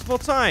stop multiple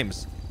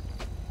times.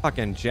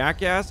 Fucking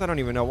jackass. I don't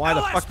even know why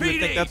the fuck you would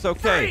think that's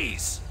okay.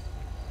 Freeze!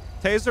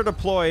 Taser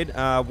deployed.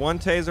 One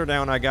taser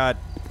down. I got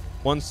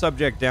one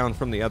subject down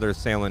from the other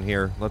assailant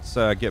here. Let's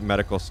get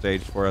medical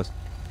staged for us.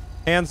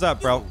 Hands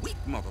up, bro.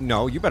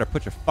 No, you better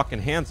put your fucking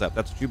hands up.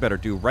 That's what you better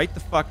do right the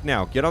fuck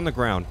now. Get on the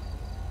ground.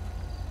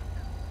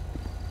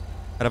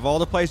 Out of all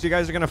the places you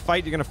guys are going to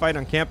fight, you're going to fight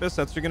on campus?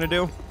 That's what you're going to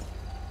do?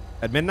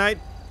 At midnight?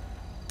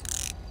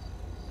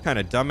 What kind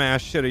of dumbass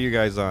shit are you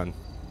guys on?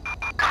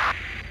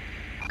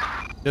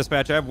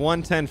 Dispatch, I have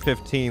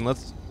 110-15.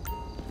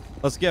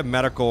 Let's get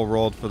medical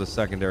rolled for the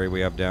secondary we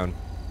have down.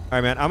 All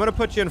right, man. I'm going to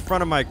put you in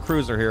front of my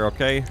cruiser here,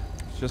 okay?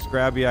 Just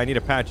grab you. I need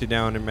to pat you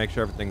down and make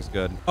sure everything's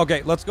good.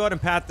 Okay, let's go ahead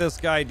and pat this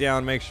guy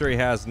down. Make sure he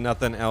has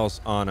nothing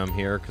else on him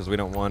here because we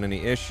don't want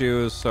any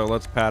issues. So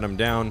let's pat him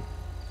down.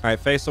 All right,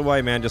 face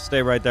away, man. Just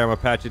stay right there. I'm going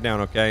to pat you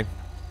down, okay?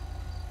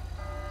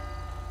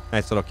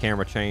 Nice little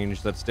camera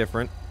change. That's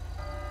different.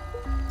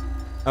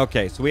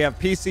 Okay, so we have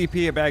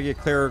PCP, a bag of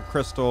clear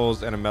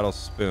crystals, and a metal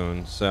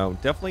spoon. So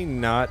definitely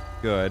not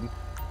good.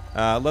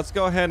 Let's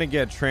go ahead and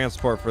get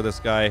transport for this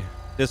guy.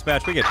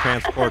 Dispatch, we get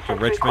transport to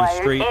Richmond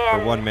Street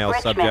for one male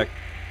subject.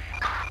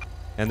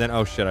 And then,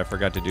 oh shit, I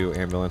forgot to do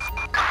ambulance.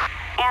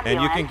 And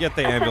you can get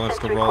the ambulance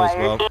to roll as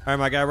well. All right,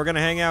 my guy, we're going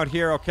to hang out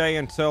here, okay,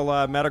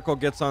 until medical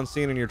gets on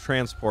scene in your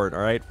transport,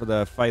 all right, for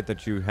the fight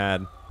that you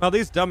had. Well,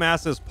 these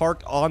dumbasses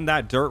parked on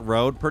that dirt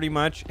road pretty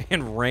much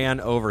and ran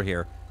over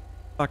here.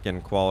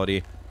 Fucking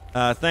quality.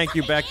 Thank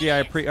you, Becky.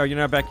 Oh, you're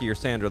not Becky, you're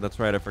Sandra. That's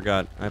right, I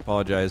forgot. I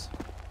apologize.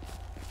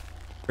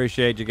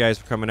 Appreciate you guys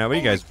for coming out. What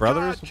are you guys,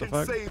 brothers? What the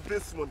fuck? Save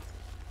this one.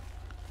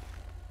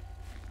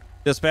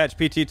 Dispatch,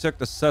 PT took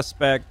the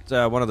suspect,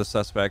 one of the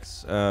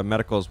suspects.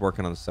 Medical is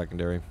working on the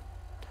secondary.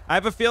 I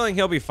have a feeling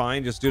he'll be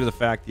fine just due to the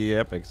fact,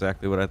 yep,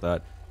 exactly what I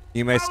thought.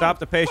 You may stop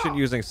the patient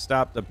using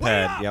stop the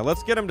ped. Yeah,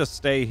 let's get him to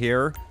stay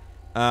here.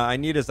 I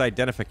need his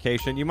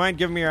identification. You mind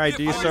giving me your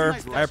ID, sir?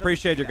 I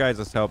appreciate your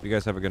guys' help. You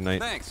guys have a good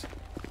night. Thanks.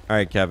 All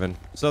right, Kevin.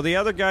 So the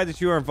other guy that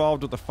you were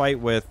involved with the fight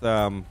with,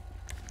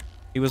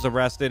 he was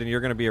arrested, and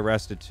you're going to be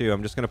arrested too.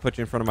 I'm just going to put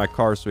you in front of my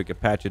car so we can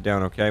pat you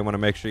down, okay? I want to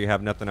make sure you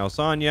have nothing else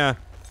on you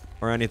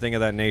or anything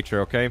of that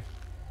nature, okay?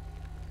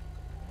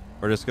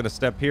 We're just going to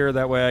step here.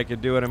 That way I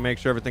can do it and make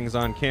sure everything's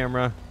on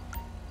camera.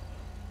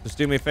 Just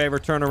do me a favor.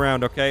 Turn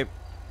around, okay?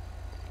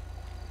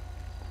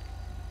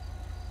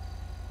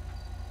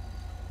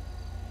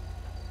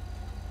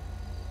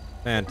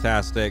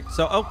 Fantastic.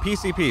 So, oh,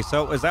 PCP.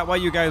 So, is that why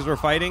you guys were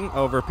fighting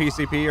over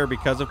PCP or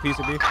because of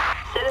PCP?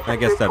 I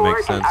guess that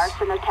makes sense.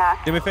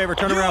 Do me a favor.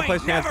 Turn around.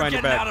 Place your hands behind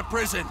your back. Out of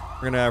prison.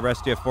 We're going to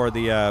arrest you for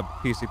the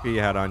PCP you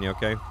had on you,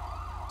 okay?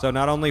 So,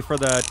 not only for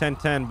the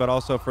 1010, but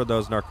also for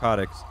those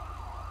narcotics.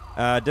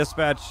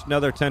 Dispatch,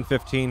 another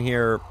 1015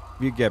 here.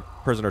 You get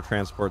prisoner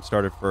transport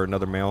started for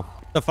another male.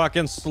 The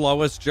fucking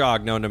slowest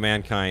jog known to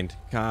mankind.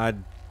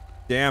 God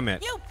damn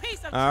it. You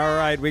piece of All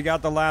right, we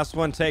got the last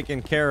one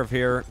taken care of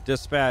here.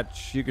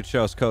 Dispatch, you could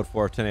show us code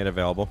 410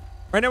 available.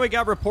 Right now we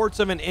got reports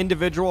of an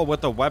individual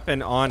with a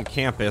weapon on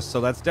campus, so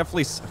that's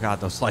definitely...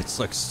 God, those lights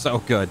look so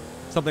good.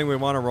 Something we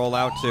want to roll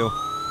out to.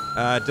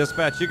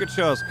 Dispatch, you could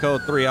show us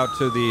code 3 out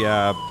to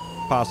the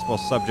possible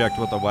subject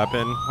with a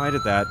weapon. Why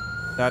did that?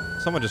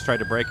 Someone just tried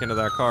to break into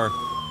that car.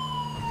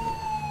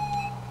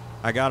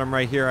 I got him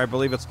right here. I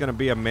believe it's going to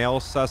be a male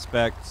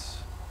suspect.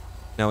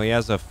 No, he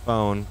has a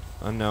phone.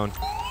 Unknown.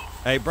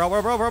 Hey, bro,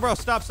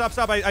 stop.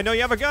 I know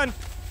you have a gun.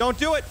 Don't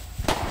do it.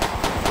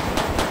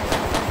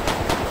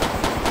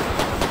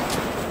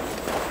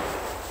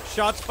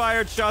 Shots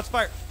fired.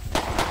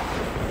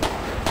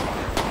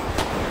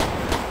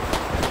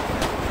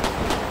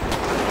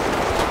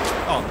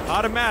 Oh,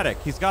 automatic.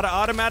 He's got an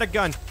automatic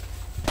gun.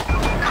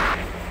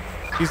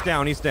 He's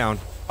down.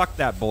 Fuck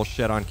that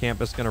bullshit on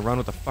campus. Gonna run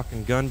with a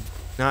fucking gun.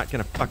 Not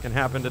gonna fucking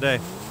happen today.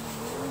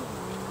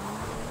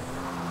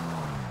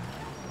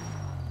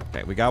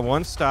 Okay, we got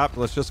one stopped.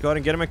 Let's just go ahead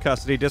and get him in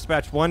custody.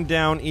 Dispatch one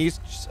down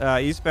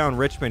eastbound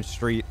Richmond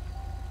Street.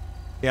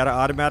 He had an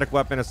automatic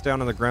weapon. It's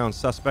down on the ground.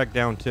 Suspect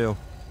down too.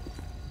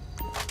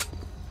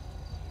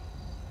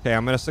 Okay,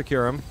 I'm gonna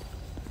secure him.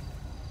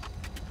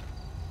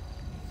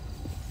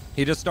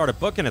 He just started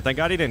booking it. Thank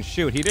God he didn't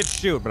shoot. He did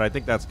shoot, but I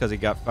think that's because he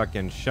got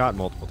fucking shot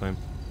multiple times.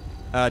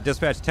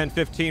 Dispatch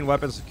 1015,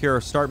 weapon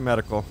secure, start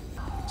medical.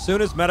 As soon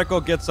as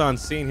medical gets on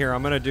scene here,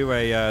 I'm going to do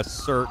a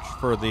search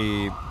for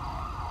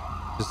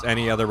just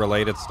any other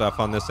related stuff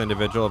on this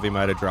individual if he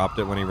might have dropped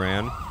it when he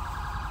ran.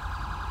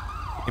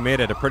 He made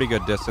it a pretty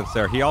good distance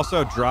there. He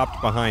also dropped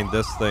behind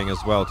this thing as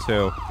well,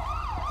 too.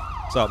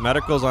 So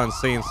medical's on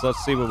scene, so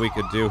let's see what we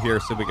could do here,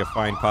 see if we could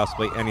find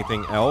possibly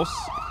anything else.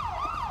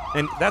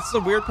 And that's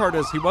the weird part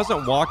is he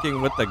wasn't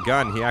walking with the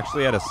gun. He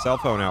actually had a cell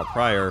phone out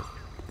prior.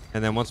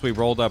 And then once we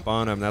rolled up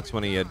on him, that's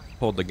when he had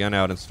pulled the gun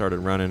out and started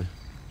running.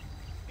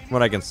 From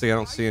what I can see, I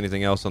don't see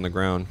anything else on the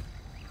ground.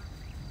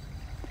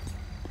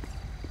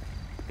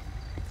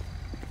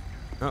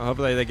 Oh,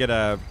 hopefully they get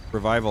a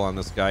revival on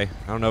this guy.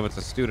 I don't know if it's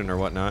a student or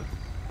whatnot.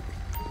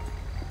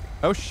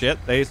 Oh shit,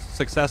 they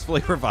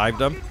successfully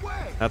revived him.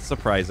 That's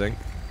surprising.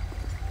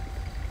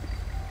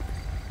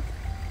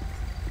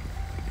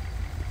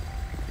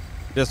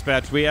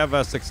 Dispatch, we have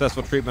a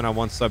successful treatment on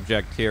one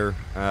subject here.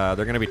 They're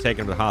going to be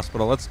taken to the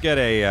hospital. Let's get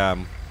a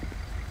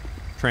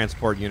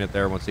transport unit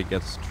there once he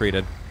gets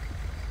treated.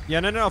 Yeah,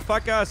 no,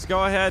 fuck us.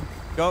 Go ahead.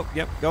 Go,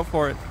 yep, go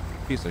for it.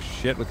 Piece of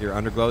shit with your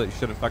underglow that you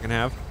shouldn't fucking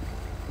have.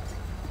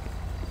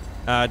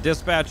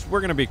 Dispatch, we're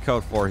going to be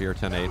code 4 here,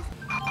 10-8.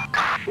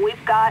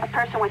 We've got a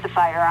person with a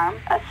firearm,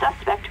 a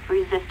suspect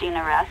resisting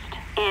arrest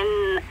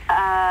in,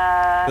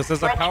 This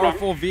is a Richmond.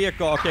 powerful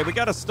vehicle. Okay, we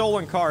got a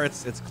stolen car.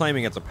 It's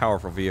claiming it's a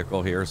powerful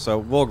vehicle here, so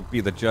we'll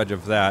be the judge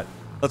of that.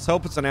 Let's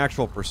hope it's an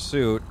actual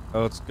pursuit.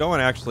 Oh, it's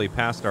going actually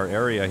past our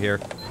area here.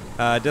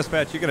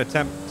 Dispatch, you can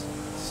attempt,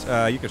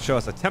 you can show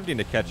us attempting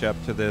to catch up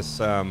to this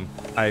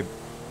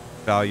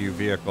high-value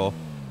vehicle.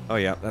 Oh,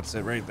 yeah, that's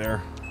it right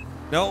there.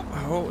 Nope.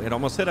 Oh, it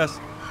almost hit us.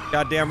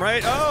 Goddamn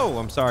right. Oh,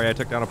 I'm sorry. I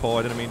took down a pole.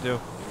 I didn't mean to.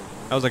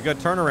 That was a good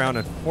turnaround.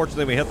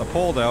 Unfortunately, we hit the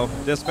pole, though.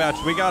 Dispatch,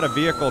 we got a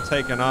vehicle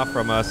taken off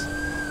from us.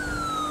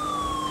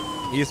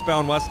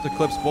 Eastbound West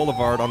Eclipse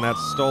Boulevard on that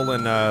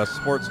stolen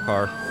sports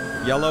car.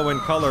 Yellow in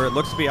color. It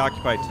looks to be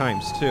occupied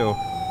times 2.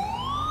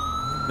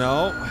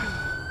 No.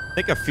 I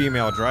think a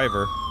female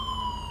driver.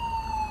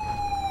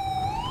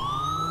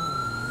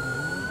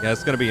 Yeah,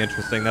 it's going to be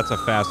interesting. That's a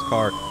fast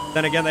car.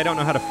 Then again, they don't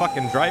know how to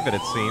fucking drive it,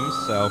 it seems,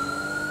 so...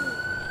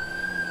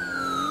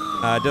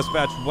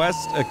 Dispatch,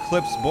 West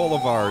Eclipse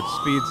Boulevard,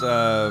 speeds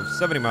of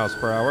 70 miles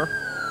per hour.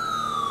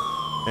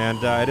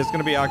 And it is going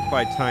to be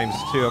occupied times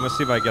 2. I'm going to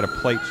see if I get a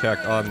plate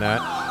check on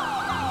that.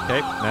 Okay,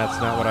 that's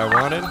not what I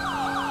wanted.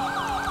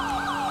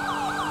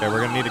 Okay, we're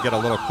going to need to get a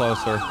little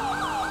closer.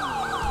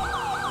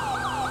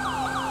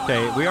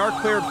 Okay, we are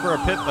cleared for a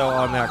pit, though,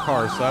 on that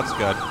car, so that's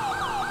good.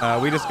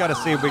 We just got to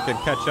see if we can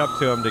catch up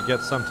to him to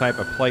get some type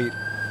of plate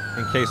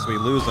in case we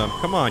lose him.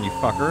 Come on, you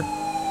fucker.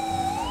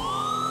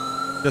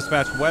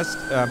 Dispatch,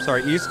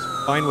 East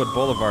Vinewood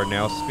Boulevard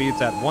now,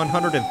 speeds at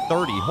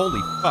 130.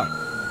 Holy fuck.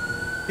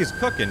 He's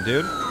cooking,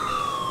 dude.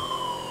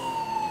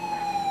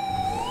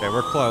 Okay,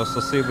 we're close.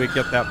 Let's see if we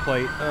get that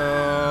plate.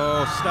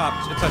 Oh, stop.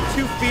 It's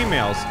 2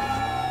 females.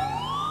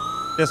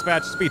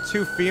 Dispatch, speed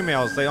 2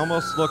 females. They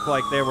almost look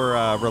like they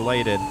were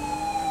related.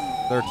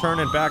 They're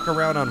turning back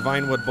around on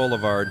Vinewood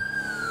Boulevard.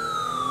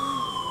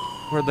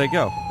 Where'd they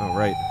go? Oh,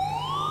 right.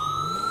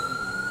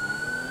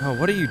 Oh,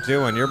 what are you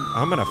doing?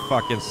 I'm gonna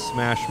fucking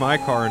smash my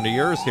car into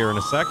yours here in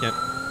a second.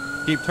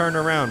 Keep turning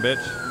around, bitch.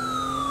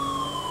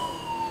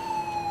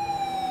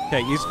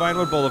 Okay, East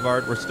Vinewood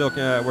Boulevard.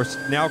 We're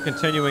now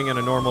continuing in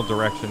a normal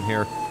direction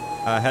here,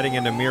 heading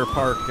into Mere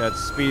Park at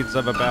speeds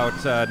of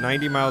about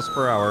 90 miles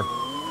per hour.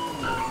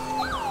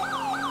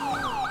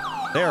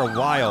 They are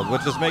wild,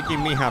 which is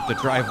making me have to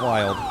drive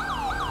wild.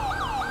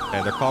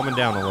 Okay, they're calming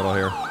down a little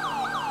here.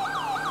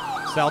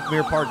 South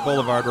Mere Park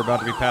Boulevard. We're about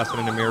to be passing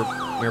into Mere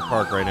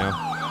Park right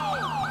now.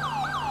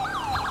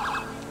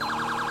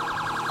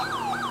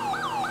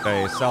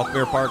 Okay, South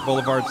Mere Park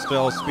Boulevard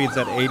still speeds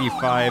at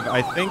 85.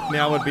 I think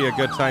now would be a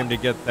good time to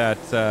get that.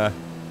 Oh,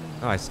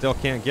 I still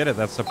can't get it.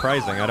 That's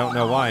surprising. I don't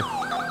know why.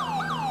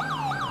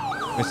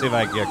 Let me see if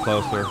I can get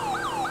closer.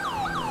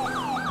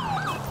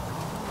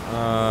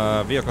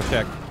 Vehicle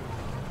check.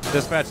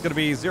 Dispatch is going to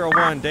be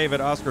 01 David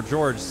Oscar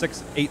George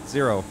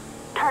 680.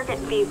 Target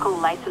vehicle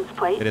license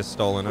plate. It is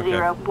stolen. Okay.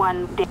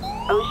 01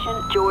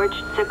 Ocean George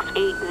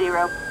 680.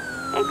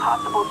 A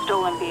possible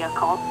stolen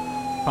vehicle.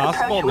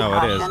 Possible?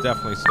 No, it is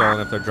definitely stolen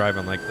if they're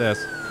driving like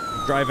this.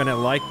 Driving it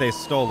like they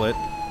stole it.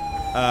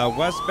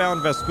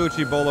 Westbound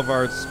Vespucci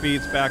Boulevard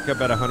speeds back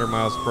up at 100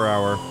 miles per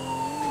hour.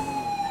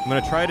 I'm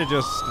going to try to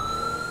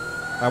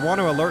I want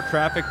to alert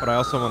traffic, but I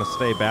also want to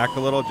stay back a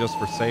little just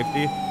for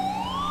safety.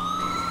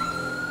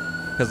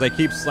 Because they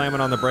keep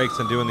slamming on the brakes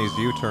and doing these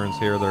U-turns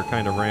here. They're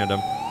kind of random.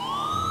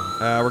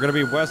 We're going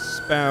to be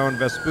westbound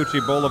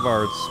Vespucci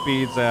Boulevard,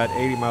 speeds at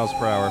 80 miles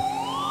per hour.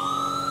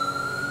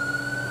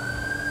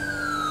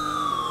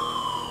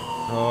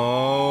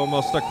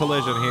 Almost a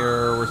collision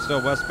here. We're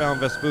still westbound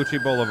Vespucci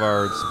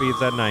Boulevard,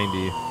 speeds at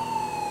 90.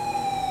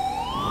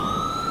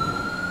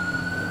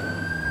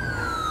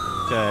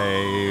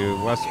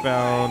 Okay,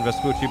 westbound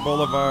Vespucci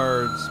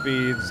Boulevard,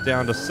 speeds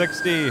down to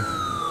 60.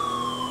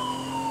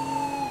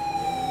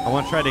 I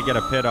want to try to get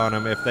a pit on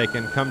them. If they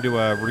can come to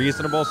a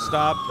reasonable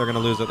stop, they're going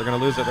to lose it. They're going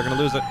to lose it. They're going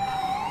to lose it.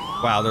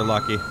 Wow, they're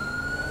lucky.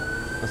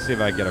 Let's see if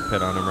I can get a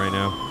pit on them right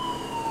now.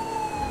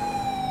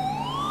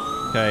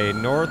 Okay,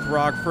 North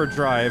Rockford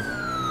Drive.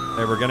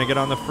 They were going to get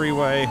on the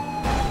freeway.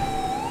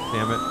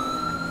 Damn it.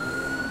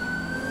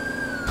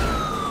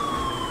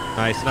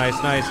 Nice, nice,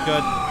 nice.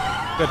 Good.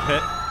 Good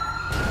pit.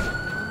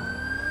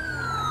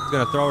 He's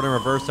going to throw it in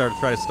reverse there to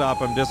try to stop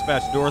him.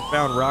 Dispatch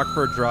northbound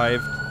Rockford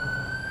Drive.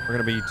 We're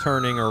going to be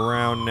turning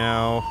around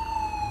now.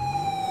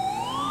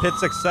 Pit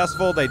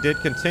successful. They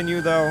did continue,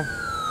 though.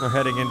 They're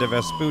heading into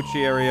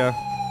Vespucci area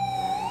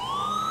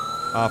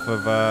off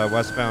of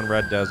westbound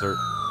Red Desert.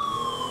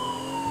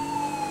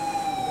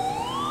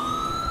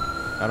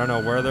 I don't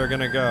know where they're going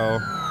to go.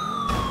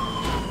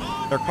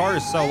 Their car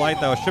is so light,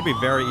 though, it should be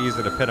very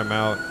easy to pit them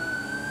out.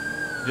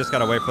 You just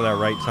gotta wait for that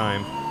right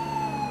time.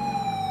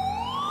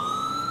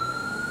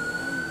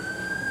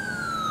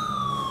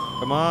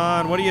 Come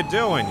on, what are you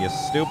doing, you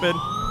stupid?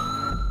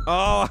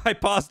 Oh, I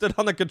paused it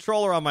on the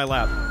controller on my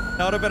lap.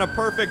 That would have been a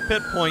perfect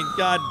pit point.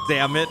 God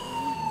damn it.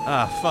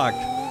 Ah, fuck.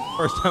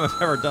 First time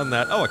I've ever done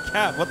that. Oh, a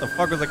cat. What the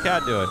fuck was a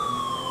cat doing?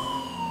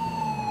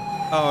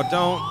 Oh,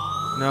 don't.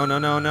 No, no,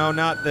 no, no,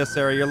 not this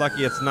area. You're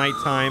lucky it's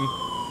nighttime.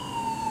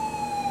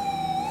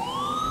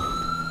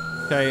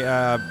 Okay,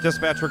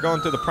 dispatch, we're going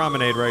through the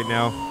promenade right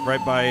now.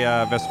 Right by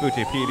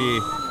Vespucci PD.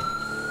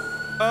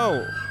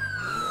 Oh.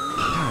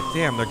 God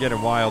damn, they're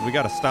getting wild. We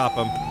gotta stop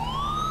them.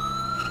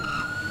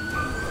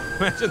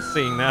 Imagine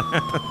seeing that.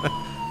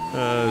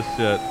 Oh,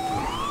 shit.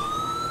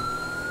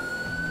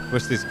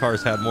 Wish these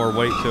cars had more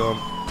weight to them.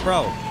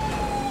 Bro,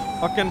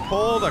 fucking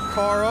pull the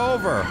car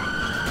over.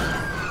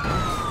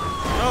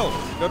 Oh,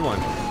 good one.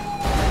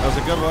 That was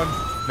a good one.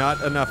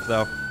 Not enough,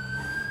 though.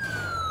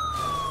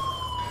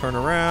 Turn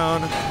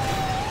around.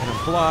 And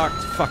I'm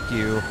blocked. Fuck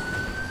you.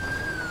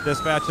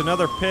 Dispatch,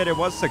 another pit. It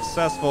was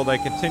successful. They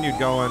continued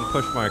going,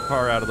 pushed my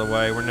car out of the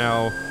way. We're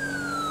now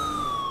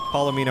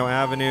Palomino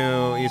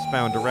Avenue,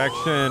 eastbound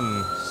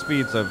direction.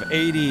 Speeds of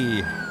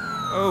 80.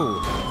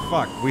 Oh,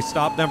 fuck. We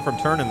stopped them from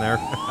turning there.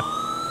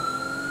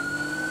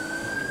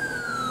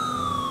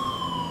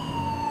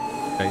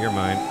 Okay, you're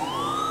mine.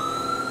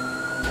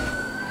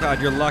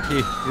 God, you're lucky.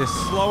 You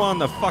slow on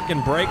the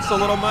fucking brakes a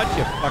little much,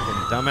 you fucking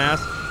dumbass.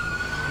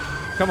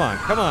 Come on,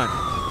 come on.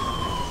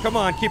 Come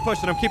on, keep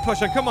pushing him, keep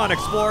pushing. Come on,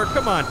 Explorer,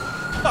 come on.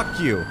 Fuck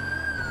you.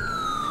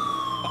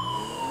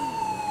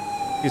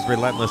 These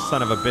relentless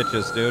son of a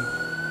bitches, dude.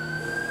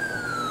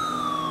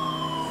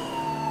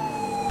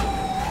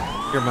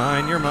 You're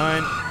mine, you're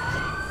mine.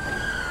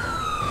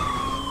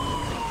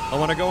 I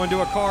want to go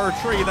into a car or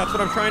tree. That's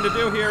what I'm trying to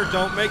do here.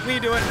 Don't make me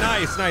do it.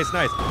 Nice, nice,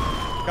 nice.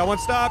 Got one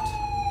stopped.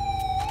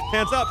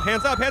 Hands up,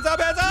 hands up, hands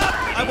up, hands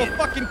up! I will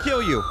fucking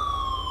kill you.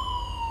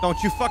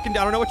 Don't you fucking...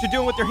 I don't know what you're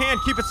doing with your hand.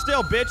 Keep it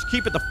still, bitch.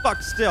 Keep it the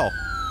fuck still.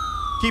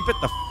 Keep it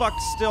the fuck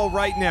still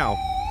right now.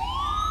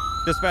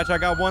 Dispatch, I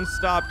got one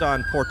stopped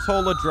on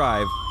Portola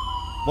Drive.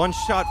 One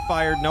shot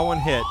fired, no one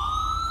hit.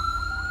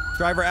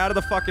 Driver out of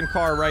the fucking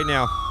car right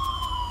now.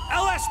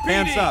 LSPD!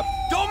 Hands up.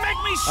 Don't make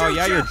me shoot Oh,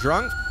 yeah, you! you're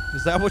drunk?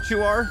 Is that what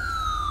you are?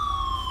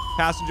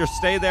 Passenger,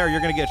 stay there.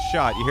 You're going to get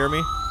shot. You hear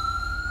me?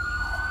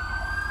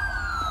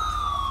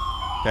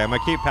 Okay, I'm going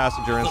to keep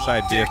passenger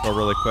inside vehicle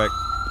really quick.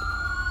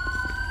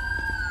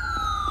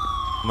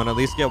 I'm going to at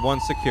least get one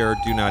secured.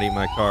 Do not eat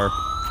my car.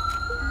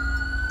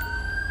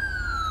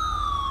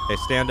 Okay,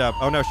 stand up.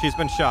 Oh, no, she's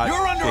been shot.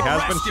 You're under she has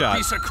arrest, been you shot.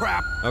 piece of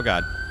crap! Oh,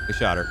 God. We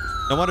shot her.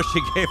 No wonder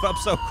she gave up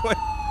so quick.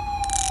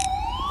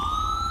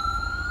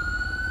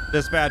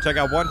 Dispatch, I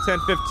got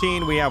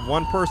 11015. We have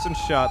one person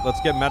shot.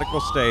 Let's get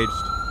medical staged.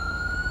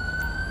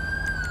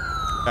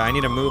 I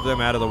need to move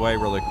them out of the way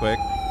really quick.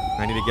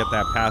 I need to get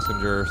that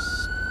passenger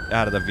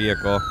out of the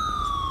vehicle.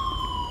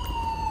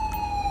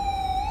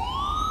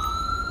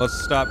 Let's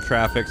stop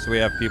traffic so we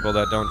have people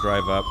that don't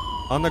drive up.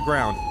 On the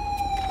ground.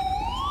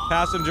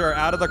 Passenger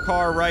out of the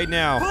car right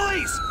now.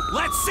 Police!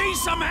 Let's see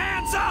some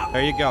hands up!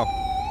 There you go.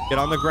 Get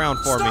on the ground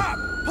for me. Stop!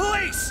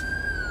 Police!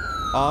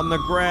 On the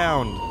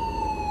ground.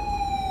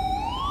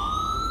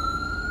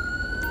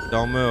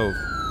 Don't move.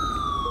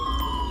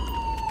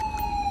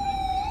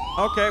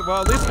 Okay,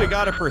 well, at least we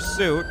got a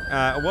pursuit.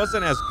 It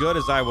wasn't as good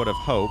as I would have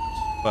hoped,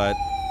 but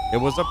it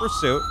was a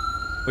pursuit.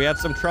 We had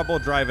some trouble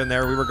driving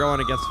there. We were going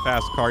against a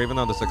fast car, even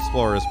though this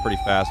Explorer is pretty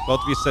fast.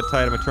 Both of you sit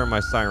tight. I'm going to turn my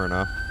siren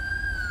off.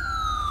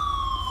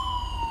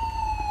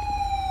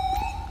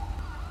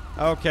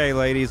 Okay,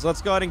 ladies,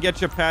 let's go ahead and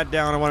get you pat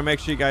down. I want to make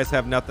sure you guys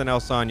have nothing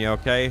else on you,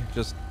 okay?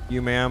 Just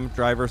you, ma'am.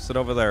 Driver, sit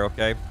over there,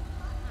 okay?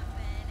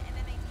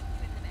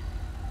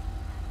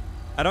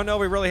 I don't know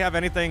if we really have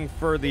anything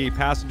for the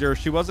passenger.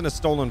 She wasn't a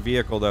stolen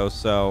vehicle, though,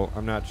 so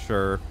I'm not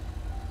sure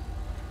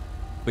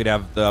we'd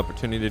have the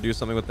opportunity to do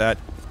something with that.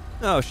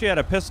 No, she had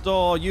a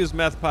pistol, used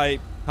meth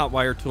pipe, hot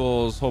wire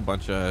tools, whole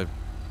bunch of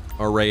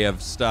array of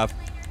stuff.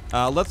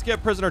 Let's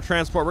get prisoner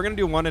transport. We're going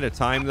to do one at a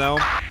time, though.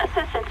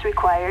 Assistance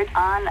required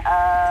on All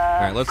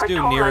right, let's do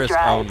Portola nearest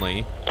Drive.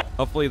 only.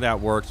 Hopefully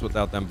that works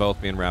without them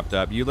both being wrapped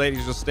up. You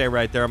ladies just stay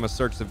right there. I'm going to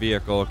search the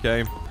vehicle,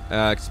 okay?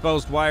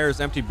 Exposed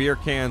wires, empty beer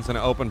cans, and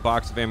an open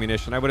box of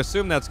ammunition. I would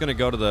assume that's going to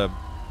go to the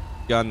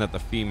gun that the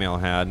female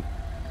had.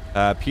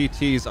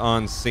 PT's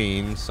on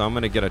scene, so I'm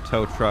going to get a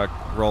tow truck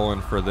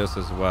rolling for this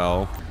as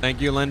well. Thank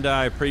you, Linda.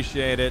 I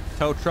appreciate it.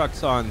 Tow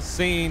truck's on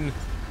scene.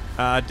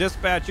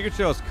 Dispatch, you can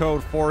show us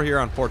code 4 here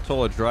on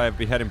Portola Drive.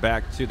 Be heading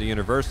back to the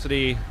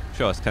university.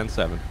 Show us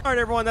 10-7. All right,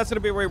 everyone, that's going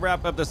to be where we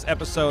wrap up this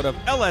episode of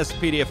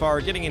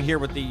LSPDFR. Getting in here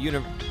with the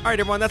All right,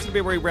 everyone, that's going to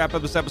be where we wrap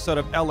up this episode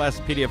of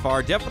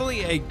LSPDFR.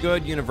 Definitely a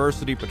good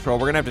university patrol.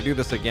 We're going to have to do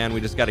this again.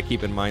 We just got to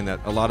keep in mind that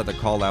a lot of the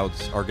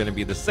call-outs are going to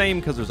be the same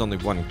because there's only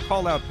one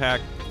call-out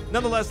pack.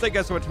 Nonetheless, thank you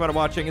guys so much for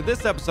watching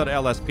this episode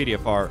of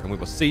LSPDFR, and we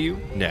will see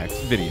you next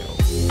video.